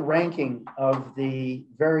 what is the ranking of the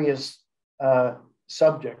various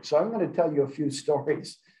subjects? So I'm going to tell you a few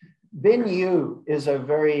stories. Bin Yu is a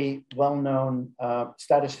very well-known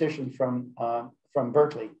statistician from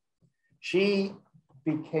Berkeley. She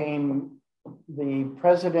became the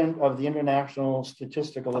president of the International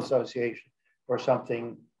Statistical Association or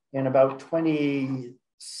something in about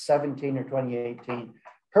 2017 or 2018.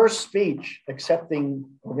 Her speech accepting,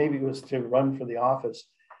 or maybe it was to run for the office,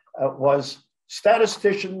 was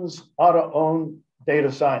statisticians ought to own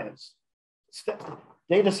data science.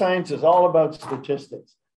 Data science is all about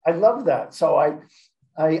statistics. I love that. So I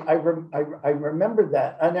remembered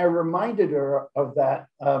that, and I reminded her of that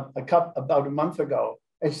about a month ago.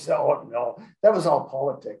 I said, oh no, that was all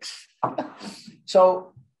politics.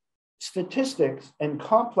 So statistics and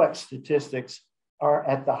complex statistics are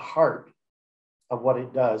at the heart of what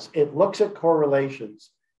it does. It looks at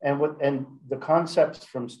correlations, and the concepts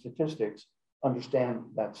from statistics understand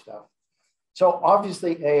that stuff. So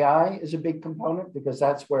obviously AI is a big component because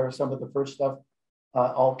that's where some of the first stuff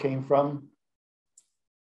all came from.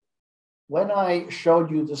 When I showed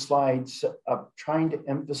you the slides of trying to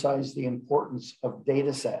emphasize the importance of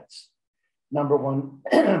data sets, number one,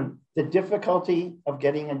 the difficulty of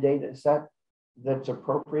getting a data set that's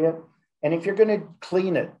appropriate. And if you're going to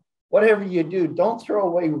clean it, whatever you do, don't throw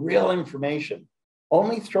away real information.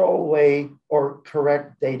 Only throw away or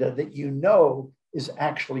correct data that you know is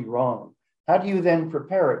actually wrong. How do you then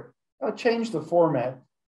prepare it? Well, change the format.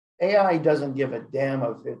 AI doesn't give a damn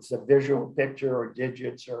if it's a visual picture or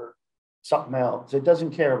digits or something else. It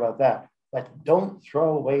doesn't care about that, but don't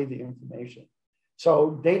throw away the information.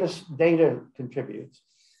 So data contributes.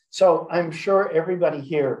 So I'm sure everybody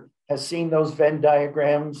here has seen those Venn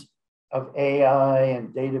diagrams of AI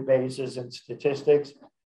and databases and statistics.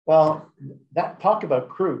 Well, talk about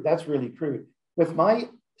crude, that's really crude. With my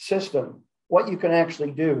system, what you can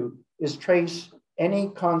actually do is trace any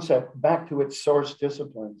concept back to its source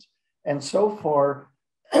disciplines. And so far,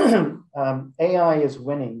 AI is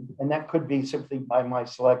winning, and that could be simply by my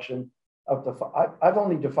selection of I've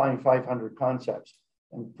only defined 500 concepts,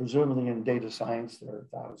 and presumably in data science, there are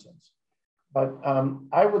thousands. But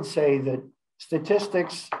I would say that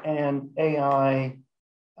statistics and AI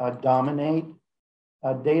dominate.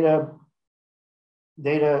 Data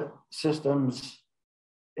systems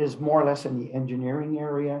is more or less in the engineering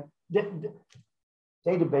area.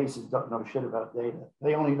 Databases don't know shit about data.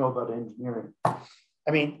 They only know about engineering. I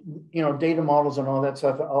mean, you know, data models and all that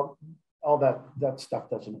stuff, all that stuff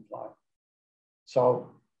doesn't apply. So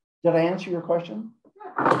did I answer your question?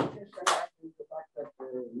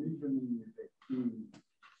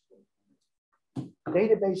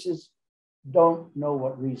 Databases don't know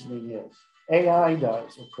what reasoning is. AI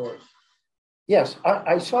does, of course. Yes,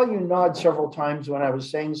 I saw you nod several times when I was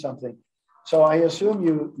saying something. So I assume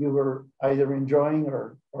you were either enjoying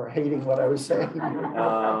or hating what I was saying.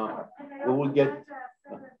 We will get,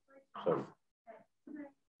 sorry.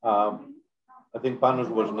 I think Panos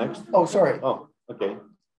was next. Oh, sorry. Oh, okay.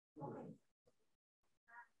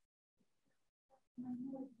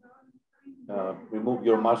 Remove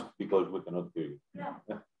your mask because we cannot hear you. Yeah.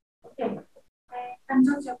 Okay. I'm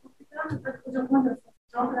not your computer, but it was a wonderful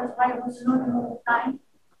talk. That's why I was noting all the time.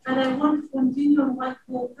 But I want to continue on what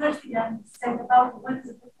the president said about what is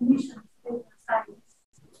the definition of data science.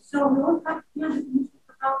 So we all have clear definitions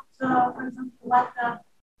about, for example, what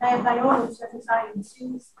biology as a science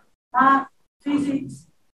is, math, physics,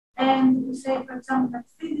 and we say, for example, that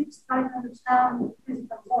physics try to understand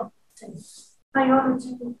physical world,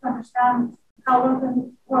 biology to understand how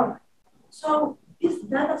organisms work. So is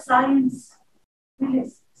data science really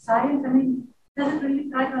science? I mean, does it really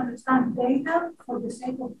try to understand data for the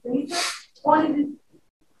sake of data? Or is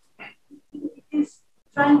it is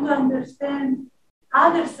trying to understand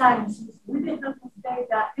other sciences with the help of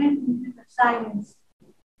data and computer science?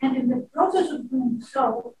 And in the process of doing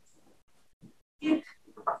so, it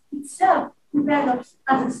itself develops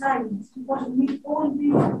as a science because we need all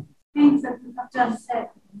these things that you have just said.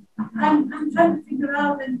 I'm trying to figure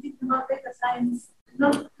out and think about data science,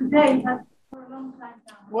 not today, but for a long time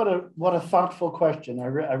now. What a thoughtful question. I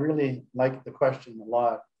really like the question a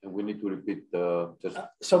lot. And we need to repeat just.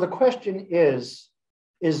 So the question is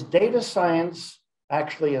data science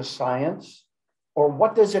actually a science? Or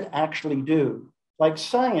what does it actually do? Like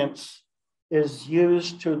science is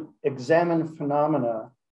used to examine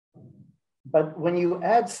phenomena. But when you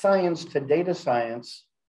add science to data science,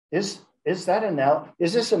 is this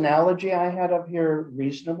analogy I had up here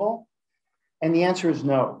reasonable? And the answer is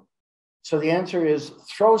no. So the answer is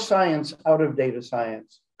throw science out of data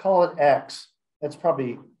science, call it X. That's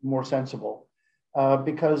probably more sensible.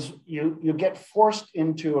 because you get forced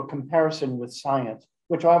into a comparison with science,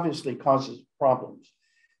 which obviously causes problems.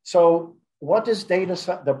 So what is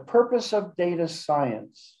the purpose of data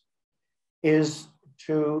science is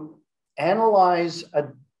to analyze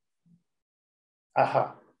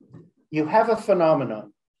you have a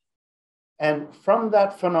phenomenon, and from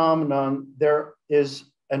that phenomenon, there is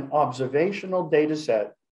an observational data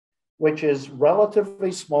set, which is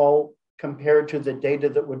relatively small compared to the data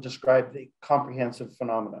that would describe the comprehensive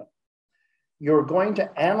phenomena. You're going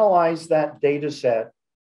to analyze that data set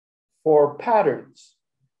for patterns,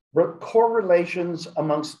 correlations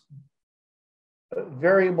amongst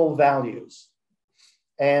variable values.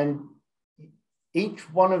 And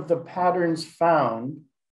each one of the patterns found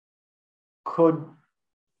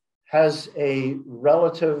has a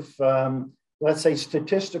relative, let's say,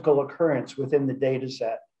 statistical occurrence within the data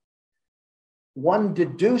set. One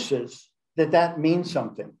deduces that that means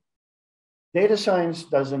something. Data science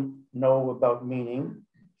doesn't know about meaning,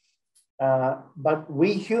 but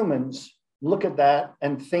we humans look at that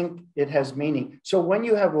and think it has meaning. So when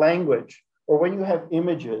you have language, or when you have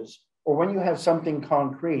images, or when you have something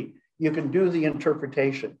concrete, you can do the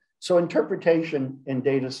interpretation. So interpretation in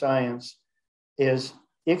data science is,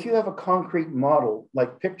 if you have a concrete model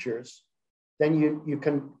like pictures, then you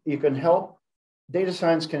can help, data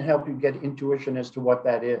science can help you get intuition as to what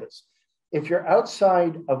that is. If you're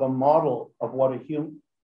outside of a model of what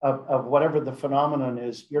of whatever the phenomenon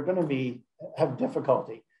is, you're going to have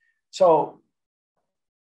difficulty. So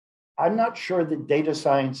I'm not sure that data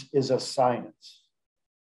science is a science.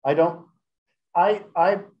 By the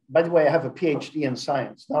way, I have a PhD in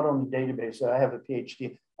science, not only database, I have a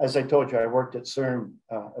PhD. As I told you, I worked at CERN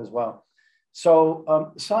as well.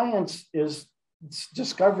 So science is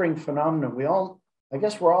discovering phenomena. I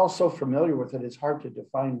guess we're all so familiar with it, it's hard to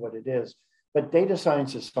define what it is. But data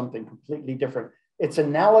science is something completely different. It's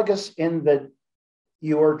analogous in that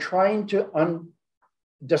you are trying to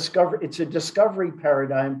discover, it's a discovery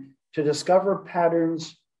paradigm to discover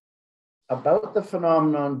patterns about the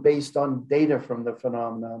phenomenon based on data from the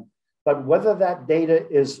phenomenon. But whether that data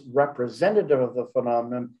is representative of the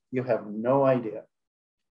phenomenon, you have no idea.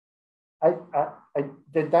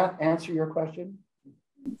 Did that answer your question?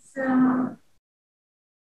 It's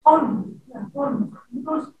almost.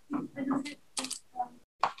 Because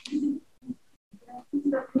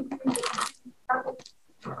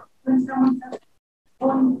when someone says,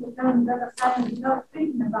 the term data science without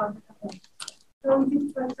thinking about it. So if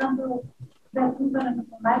it's, for example, that we can have a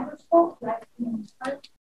microscope, like in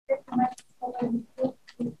take a microscope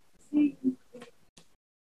and see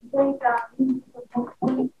data into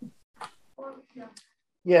the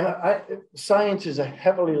yeah, science is a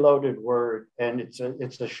heavily loaded word, and it's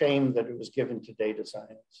a shame that it was given to data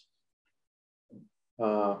science.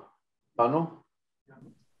 Pano?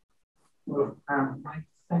 Well, Mike,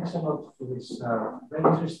 thanks a lot for this very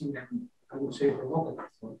interesting and I would say provocative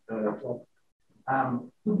talk.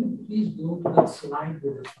 Could you please go to that slide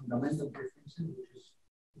with the fundamental differences, which is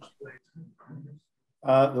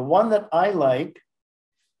the one that I like.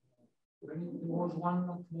 There was one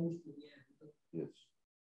not close to the end. Yes.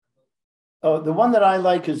 Oh, the one that I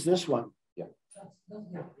like is this one. Yeah.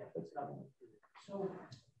 So,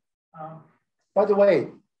 by the way,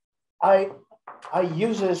 I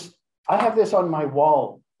use this. I have this on my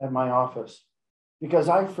wall at my office because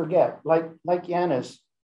I forget. Like Yanis,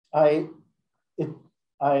 at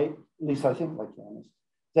least I think like Yanis,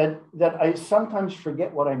 that I sometimes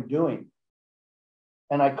forget what I'm doing,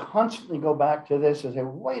 and I constantly go back to this and say,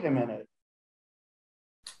 "Wait a minute."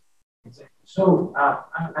 So,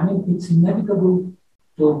 I mean, it's inevitable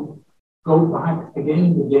to go back again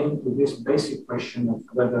and again to this basic question of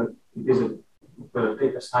whether it is whether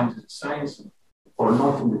data science is a science or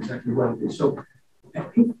not, and exactly what it is. So,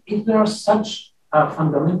 if there are such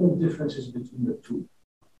fundamental differences between the two,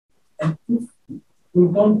 and if we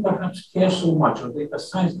don't perhaps care so much, or data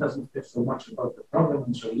science doesn't care so much about the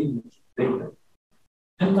provenance or lineage of data,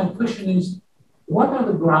 and my question is, what are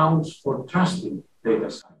the grounds for trusting data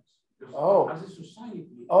science? As a society,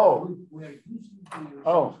 we are using the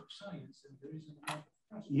results of science, and there is a lot of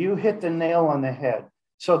trust. You hit the nail on the head.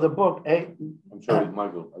 So the book, I'm sorry,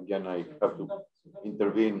 Michael, again, I have to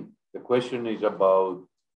intervene. The question is about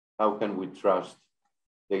how can we trust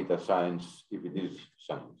data science if it is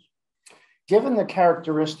science? Given the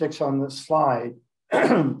characteristics on the slide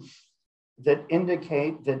that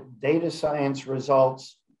indicate that data science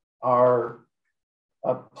results are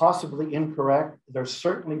possibly incorrect, they're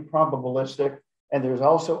certainly probabilistic, and there's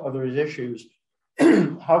also other issues.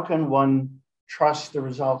 How can one trust the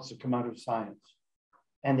results that come out of science?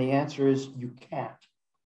 And the answer is you can't.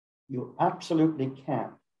 You absolutely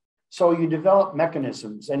can't. So you develop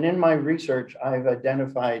mechanisms. And in my research, I've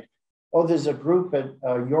identified, oh, there's a group at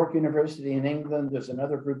York University in England. There's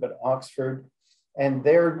another group at Oxford. And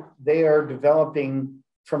they are developing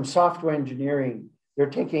from software engineering. They're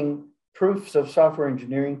taking proofs of software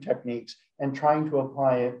engineering techniques and trying to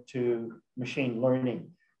apply it to machine learning.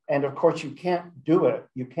 And of course, you can't do it.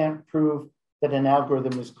 You can't prove that an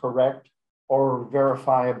algorithm is correct or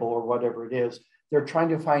verifiable or whatever it is. They're trying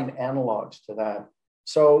to find analogs to that.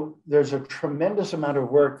 So there's a tremendous amount of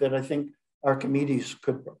work that I think Archimedes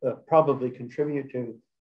could probably contribute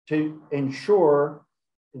to ensure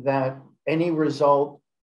that any result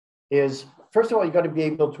is, first of all, you got to be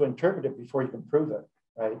able to interpret it before you can prove it,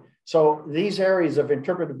 right? So these areas of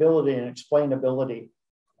interpretability and explainability,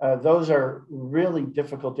 those are really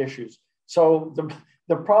difficult issues. So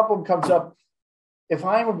the problem comes up, if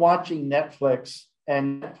I'm watching Netflix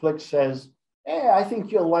and Netflix says, hey, I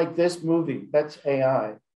think you'll like this movie, that's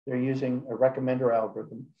AI. They're using a recommender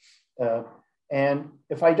algorithm. And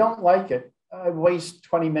if I don't like it, I waste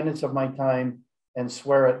 20 minutes of my time and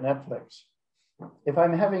swear at Netflix. If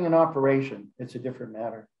I'm having an operation, it's a different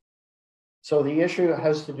matter. So the issue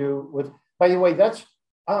has to do with, by the way,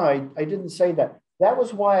 I didn't say that. That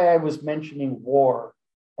was why I was mentioning war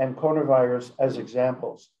and coronavirus as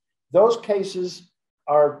examples. Those cases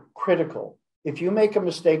are critical. If you make a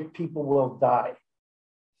mistake, people will die.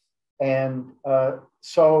 And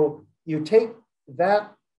so you take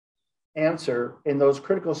that answer in those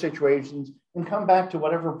critical situations and come back to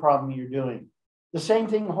whatever problem you're doing. The same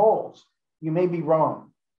thing holds. You may be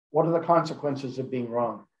wrong. What are the consequences of being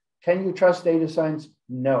wrong? Can you trust data science?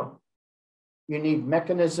 No. You need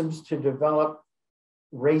mechanisms to develop,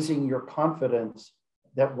 raising your confidence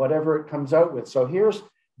that whatever it comes out with. So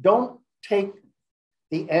don't take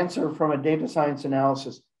the answer from a data science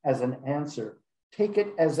analysis as an answer. Take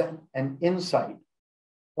it as an insight.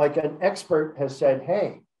 Like an expert has said,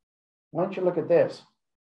 hey, why don't you look at this?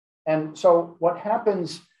 And so what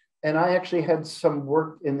happens, and I actually had some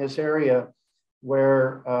work in this area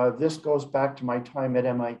where this goes back to my time at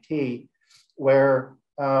MIT, where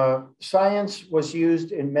science was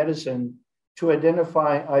used in medicine to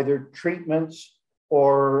identify either treatments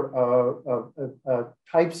or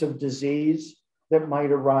types of disease that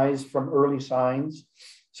might arise from early signs.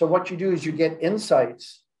 So what you do is you get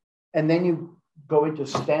insights and then you go into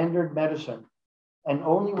standard medicine. And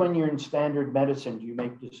only when you're in standard medicine do you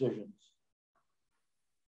make decisions.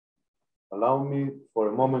 Allow me for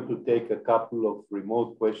a moment to take a couple of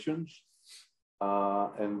remote questions.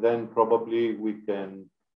 And then probably we can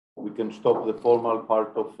stop the formal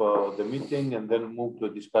part of the meeting and then move to a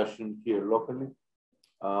discussion here locally.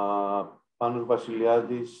 Panos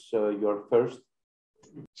Vasiliadis, you're first.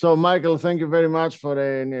 So, Michael, thank you very much for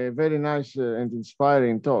a very nice and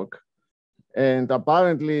inspiring talk. And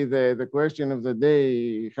apparently, the question of the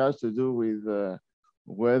day has to do with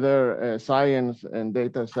whether science and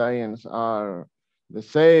data science are the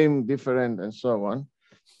same, different, and so on.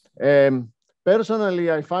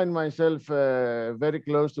 Personally, I find myself very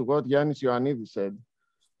close to what Yannis Ioannidis said.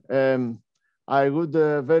 I would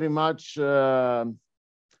very much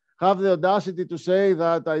have the audacity to say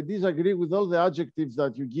that I disagree with all the adjectives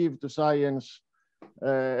that you give to science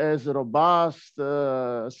as robust,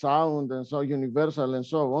 sound, and so universal, and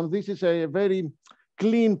so on. This is a very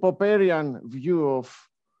clean Popperian view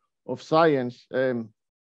of science.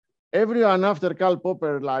 Everyone after Karl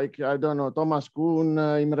Popper, like, I don't know, Thomas Kuhn,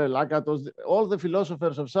 Imre Lakatos, all the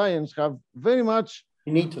philosophers of science have very much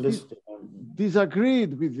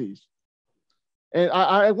disagreed with this. And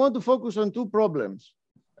I want to focus on two problems.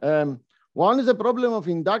 One is the problem of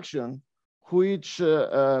induction, which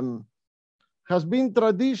has been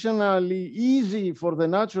traditionally easy for the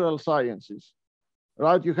natural sciences,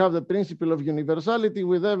 right? You have the principle of universality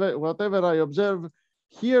with whatever I observe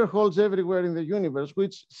here holds everywhere in the universe,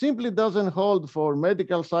 which simply doesn't hold for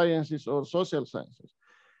medical sciences or social sciences.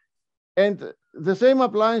 And the same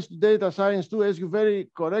applies to data science too, as you very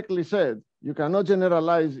correctly said. You cannot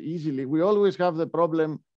generalize easily. We always have the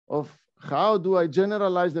problem of how do I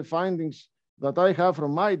generalize the findings that I have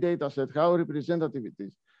from my data set, how representative it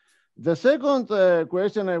is. The second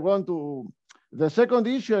the second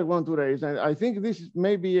issue I want to raise, and I think this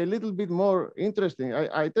may be a little bit more interesting.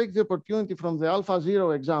 I take the opportunity from the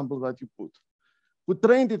AlphaZero example that you put, who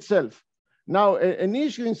trained itself. Now, an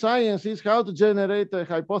issue in science is how to generate a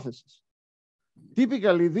hypothesis.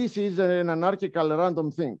 Typically, this is an anarchical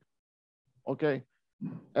random thing, okay?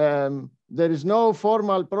 There is no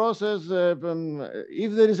formal process.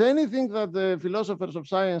 If there is anything that the philosophers of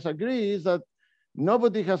science agree is that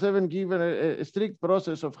nobody has ever given a strict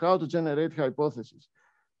process of how to generate hypotheses.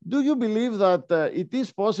 do you believe that it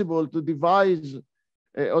is possible to devise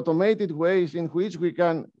automated ways in which we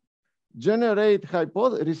can generate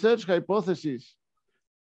research hypotheses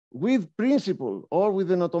with principle or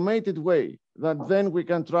with an automated way that then we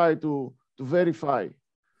can try to verify?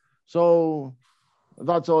 So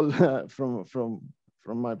that's all from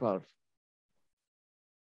my part.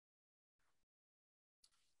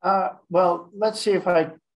 Well, let's see if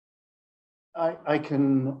I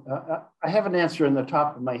can, I have an answer in the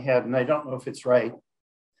top of my head, and I don't know if it's right,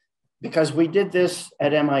 because we did this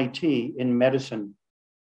at MIT in medicine.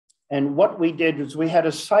 And what we did was we had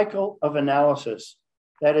a cycle of analysis.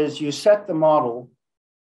 That is, you set the model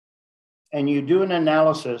and you do an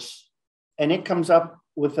analysis, and it comes up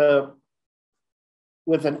with an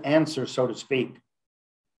answer, so to speak.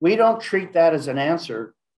 We don't treat that as an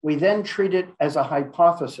answer. We then treat it as a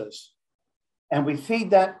hypothesis. And we feed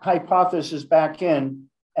that hypothesis back in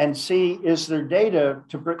and see, is there data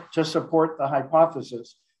to support the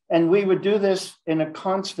hypothesis? And we would do this in a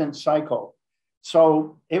constant cycle.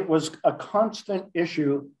 So it was a constant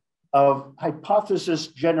issue of hypothesis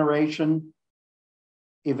generation,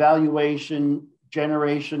 evaluation,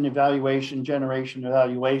 generation, evaluation, generation,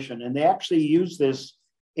 evaluation. And they actually use this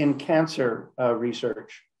in cancer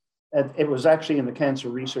research. It was actually in the Cancer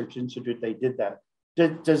Research Institute they did that.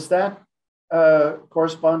 Does that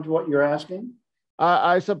correspond to what you're asking?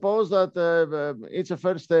 I suppose that it's a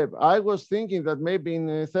first step. I was thinking that maybe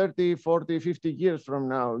in 30, 40, 50 years from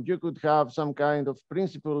now, you could have some kind of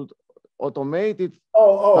principled, automated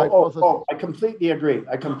hypothesis. I completely agree.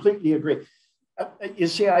 I completely agree. You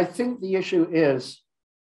see, I think the issue is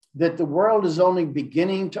that the world is only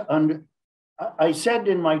beginning to I said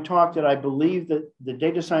in my talk that I believe that the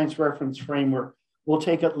data science reference framework will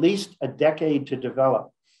take at least a decade to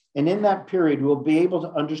develop. And in that period, we'll be able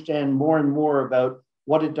to understand more and more about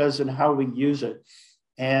what it does and how we use it.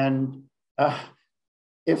 And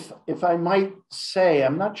if I might say,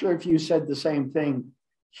 I'm not sure if you said the same thing,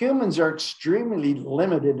 humans are extremely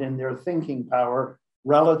limited in their thinking power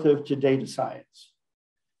relative to data science,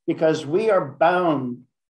 because we are bound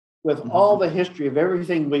with all the history of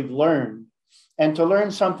everything we've learned. And to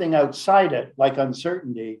learn something outside it, like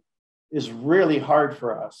uncertainty, is really hard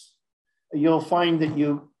for us. You'll find that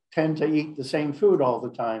you tend to eat the same food all the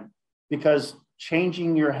time because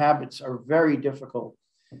changing your habits are very difficult.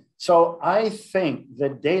 So I think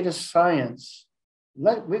that data science,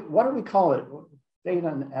 what do we call it? Data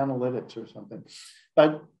and analytics or something.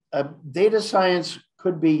 But data science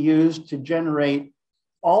could be used to generate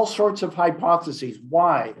all sorts of hypotheses.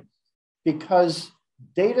 Why? Because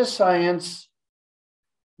data science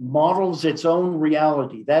models its own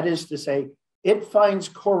reality. That is to say, it finds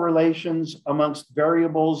correlations amongst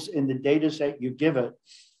variables in the data set you give it.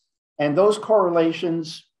 And those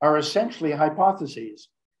correlations are essentially hypotheses.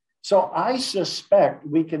 So I suspect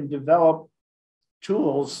we can develop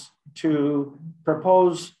tools to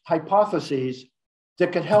propose hypotheses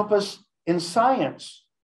that could help us in science.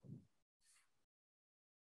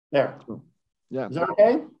 There. Yeah. Is that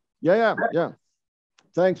okay? Yeah.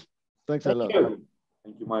 Thanks a lot.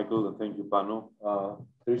 Thank you, Michael, and thank you, Pano.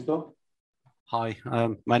 Christo? Hi,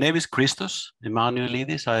 my name is Christos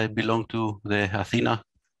Emmanuelidis. I belong to the Athena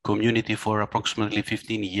community for approximately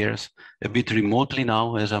 15 years, a bit remotely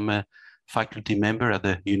now, as I'm a faculty member at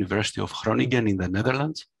the University of Groningen in the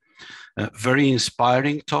Netherlands. Very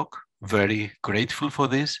inspiring talk, very grateful for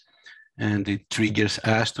this. And it triggers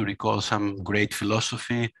us to recall some great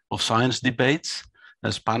philosophy of science debates,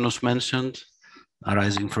 as Panos mentioned,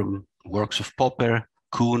 arising from works of Popper,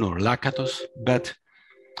 Kuhn, or Lakatos. But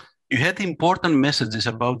you had important messages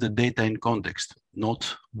about the data in context,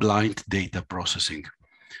 not blind data processing,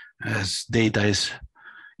 as data is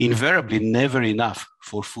invariably never enough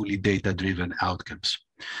for fully data-driven outcomes.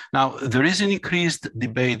 Now, there is an increased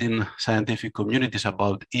debate in scientific communities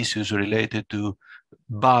about issues related to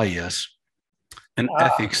bias and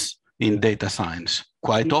ethics in data science.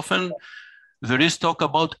 Quite often, there is talk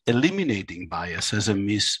about eliminating bias as a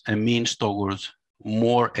means towards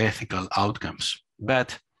more ethical outcomes.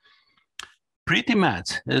 But pretty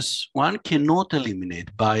much, as one cannot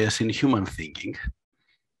eliminate bias in human thinking,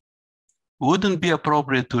 wouldn't it be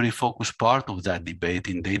appropriate to refocus part of that debate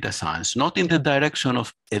in data science, not in the direction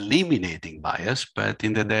of eliminating bias, but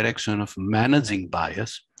in the direction of managing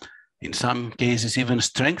bias, in some cases even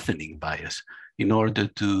strengthening bias, in order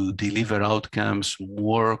to deliver outcomes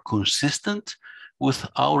more consistent with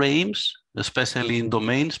our aims, especially in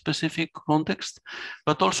domain-specific context,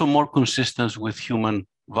 but also more consistent with human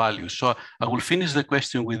values. So I will finish the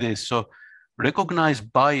question with this. So recognize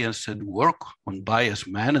bias and work on bias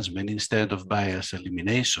management instead of bias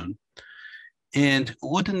elimination. And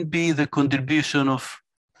wouldn't be the contribution of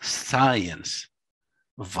science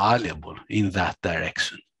valuable in that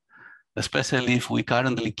direction, especially if we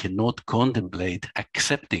currently cannot contemplate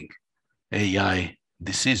accepting AI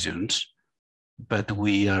decisions, but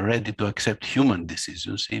we are ready to accept human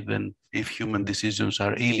decisions, even if human decisions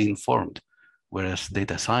are ill-informed, whereas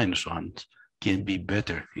data science ones can be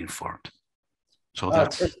better informed. So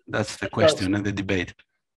that's the question and the debate.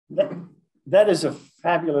 That is a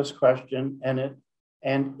fabulous question,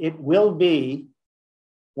 and it will be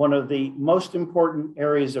one of the most important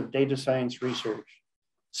areas of data science research.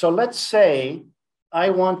 So let's say I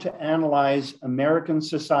want to analyze American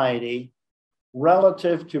society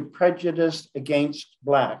relative to prejudice against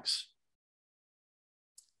Blacks.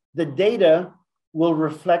 The data will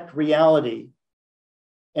reflect reality.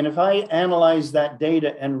 And if I analyze that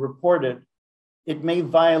data and report it, it may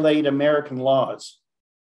violate American laws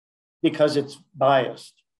because it's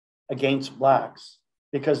biased against Blacks,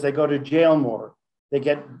 because they go to jail more.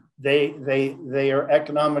 They are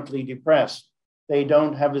economically depressed. They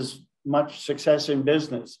don't have as much success in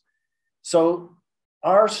business. So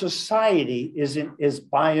our society is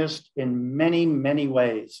biased in many, many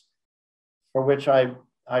ways, for which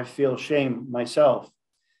I feel shame myself.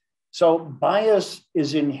 So bias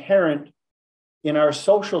is inherent in our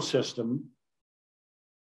social system.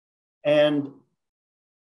 And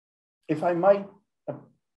if I might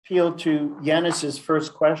appeal to Yanis's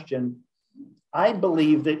first question, I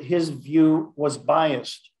believe that his view was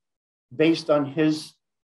biased based on his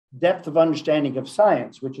depth of understanding of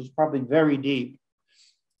science, which is probably very deep,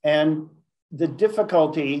 and the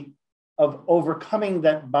difficulty of overcoming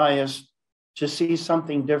that bias to see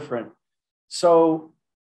something different. So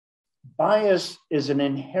bias is an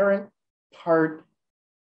inherent part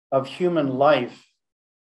of human life,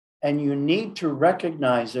 and you need to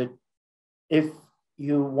recognize it if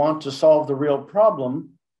you want to solve the real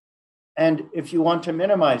problem and if you want to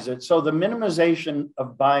minimize it. So the minimization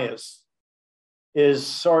of bias is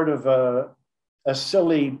sort of a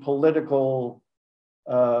silly political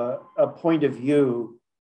a point of view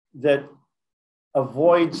that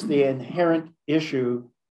avoids the inherent issue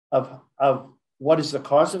of what is the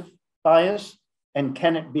cause of bias and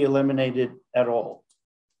can it be eliminated at all.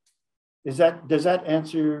 Does that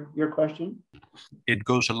answer your question? It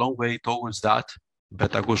goes a long way towards that,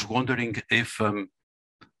 but I was wondering if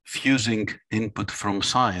fusing input from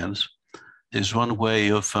science is one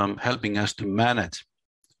way of helping us to manage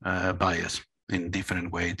bias in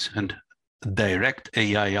different ways and direct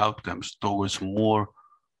AI outcomes towards more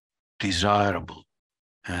desirable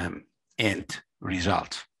end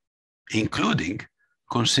results, including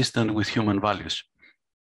consistent with human values.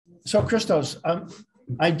 So Christos,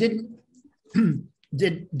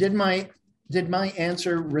 did my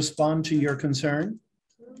answer respond to your concern?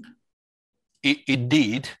 It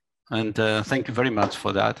did, and thank you very much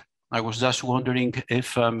for that. I was just wondering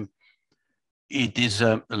if it is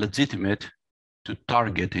legitimate to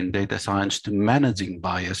target in data science to managing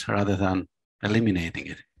bias rather than eliminating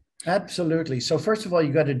it. Absolutely. So first of all,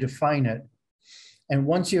 you got to define it. And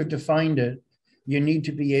once you've defined it, you need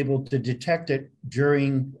to be able to detect it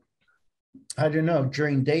during, I don't know,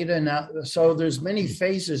 during data. Now, so there's many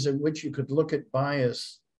phases in which you could look at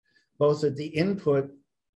bias, both at the input,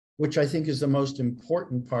 which I think is the most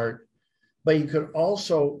important part, but you could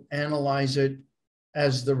also analyze it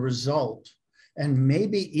as the result. And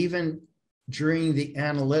maybe even during the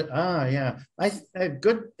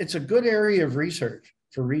it's a good area of research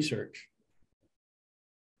for research.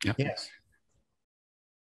 Yeah. Yes.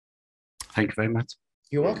 Thank you very much.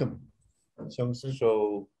 You're welcome.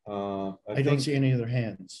 So I don't see any other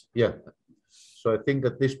hands. Yeah. So I think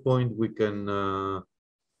at this point we can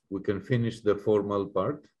finish the formal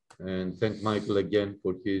part and thank Michael again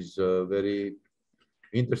for his very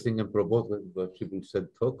interesting and provocative, people said,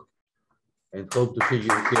 talk, and hope to see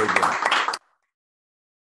you here again.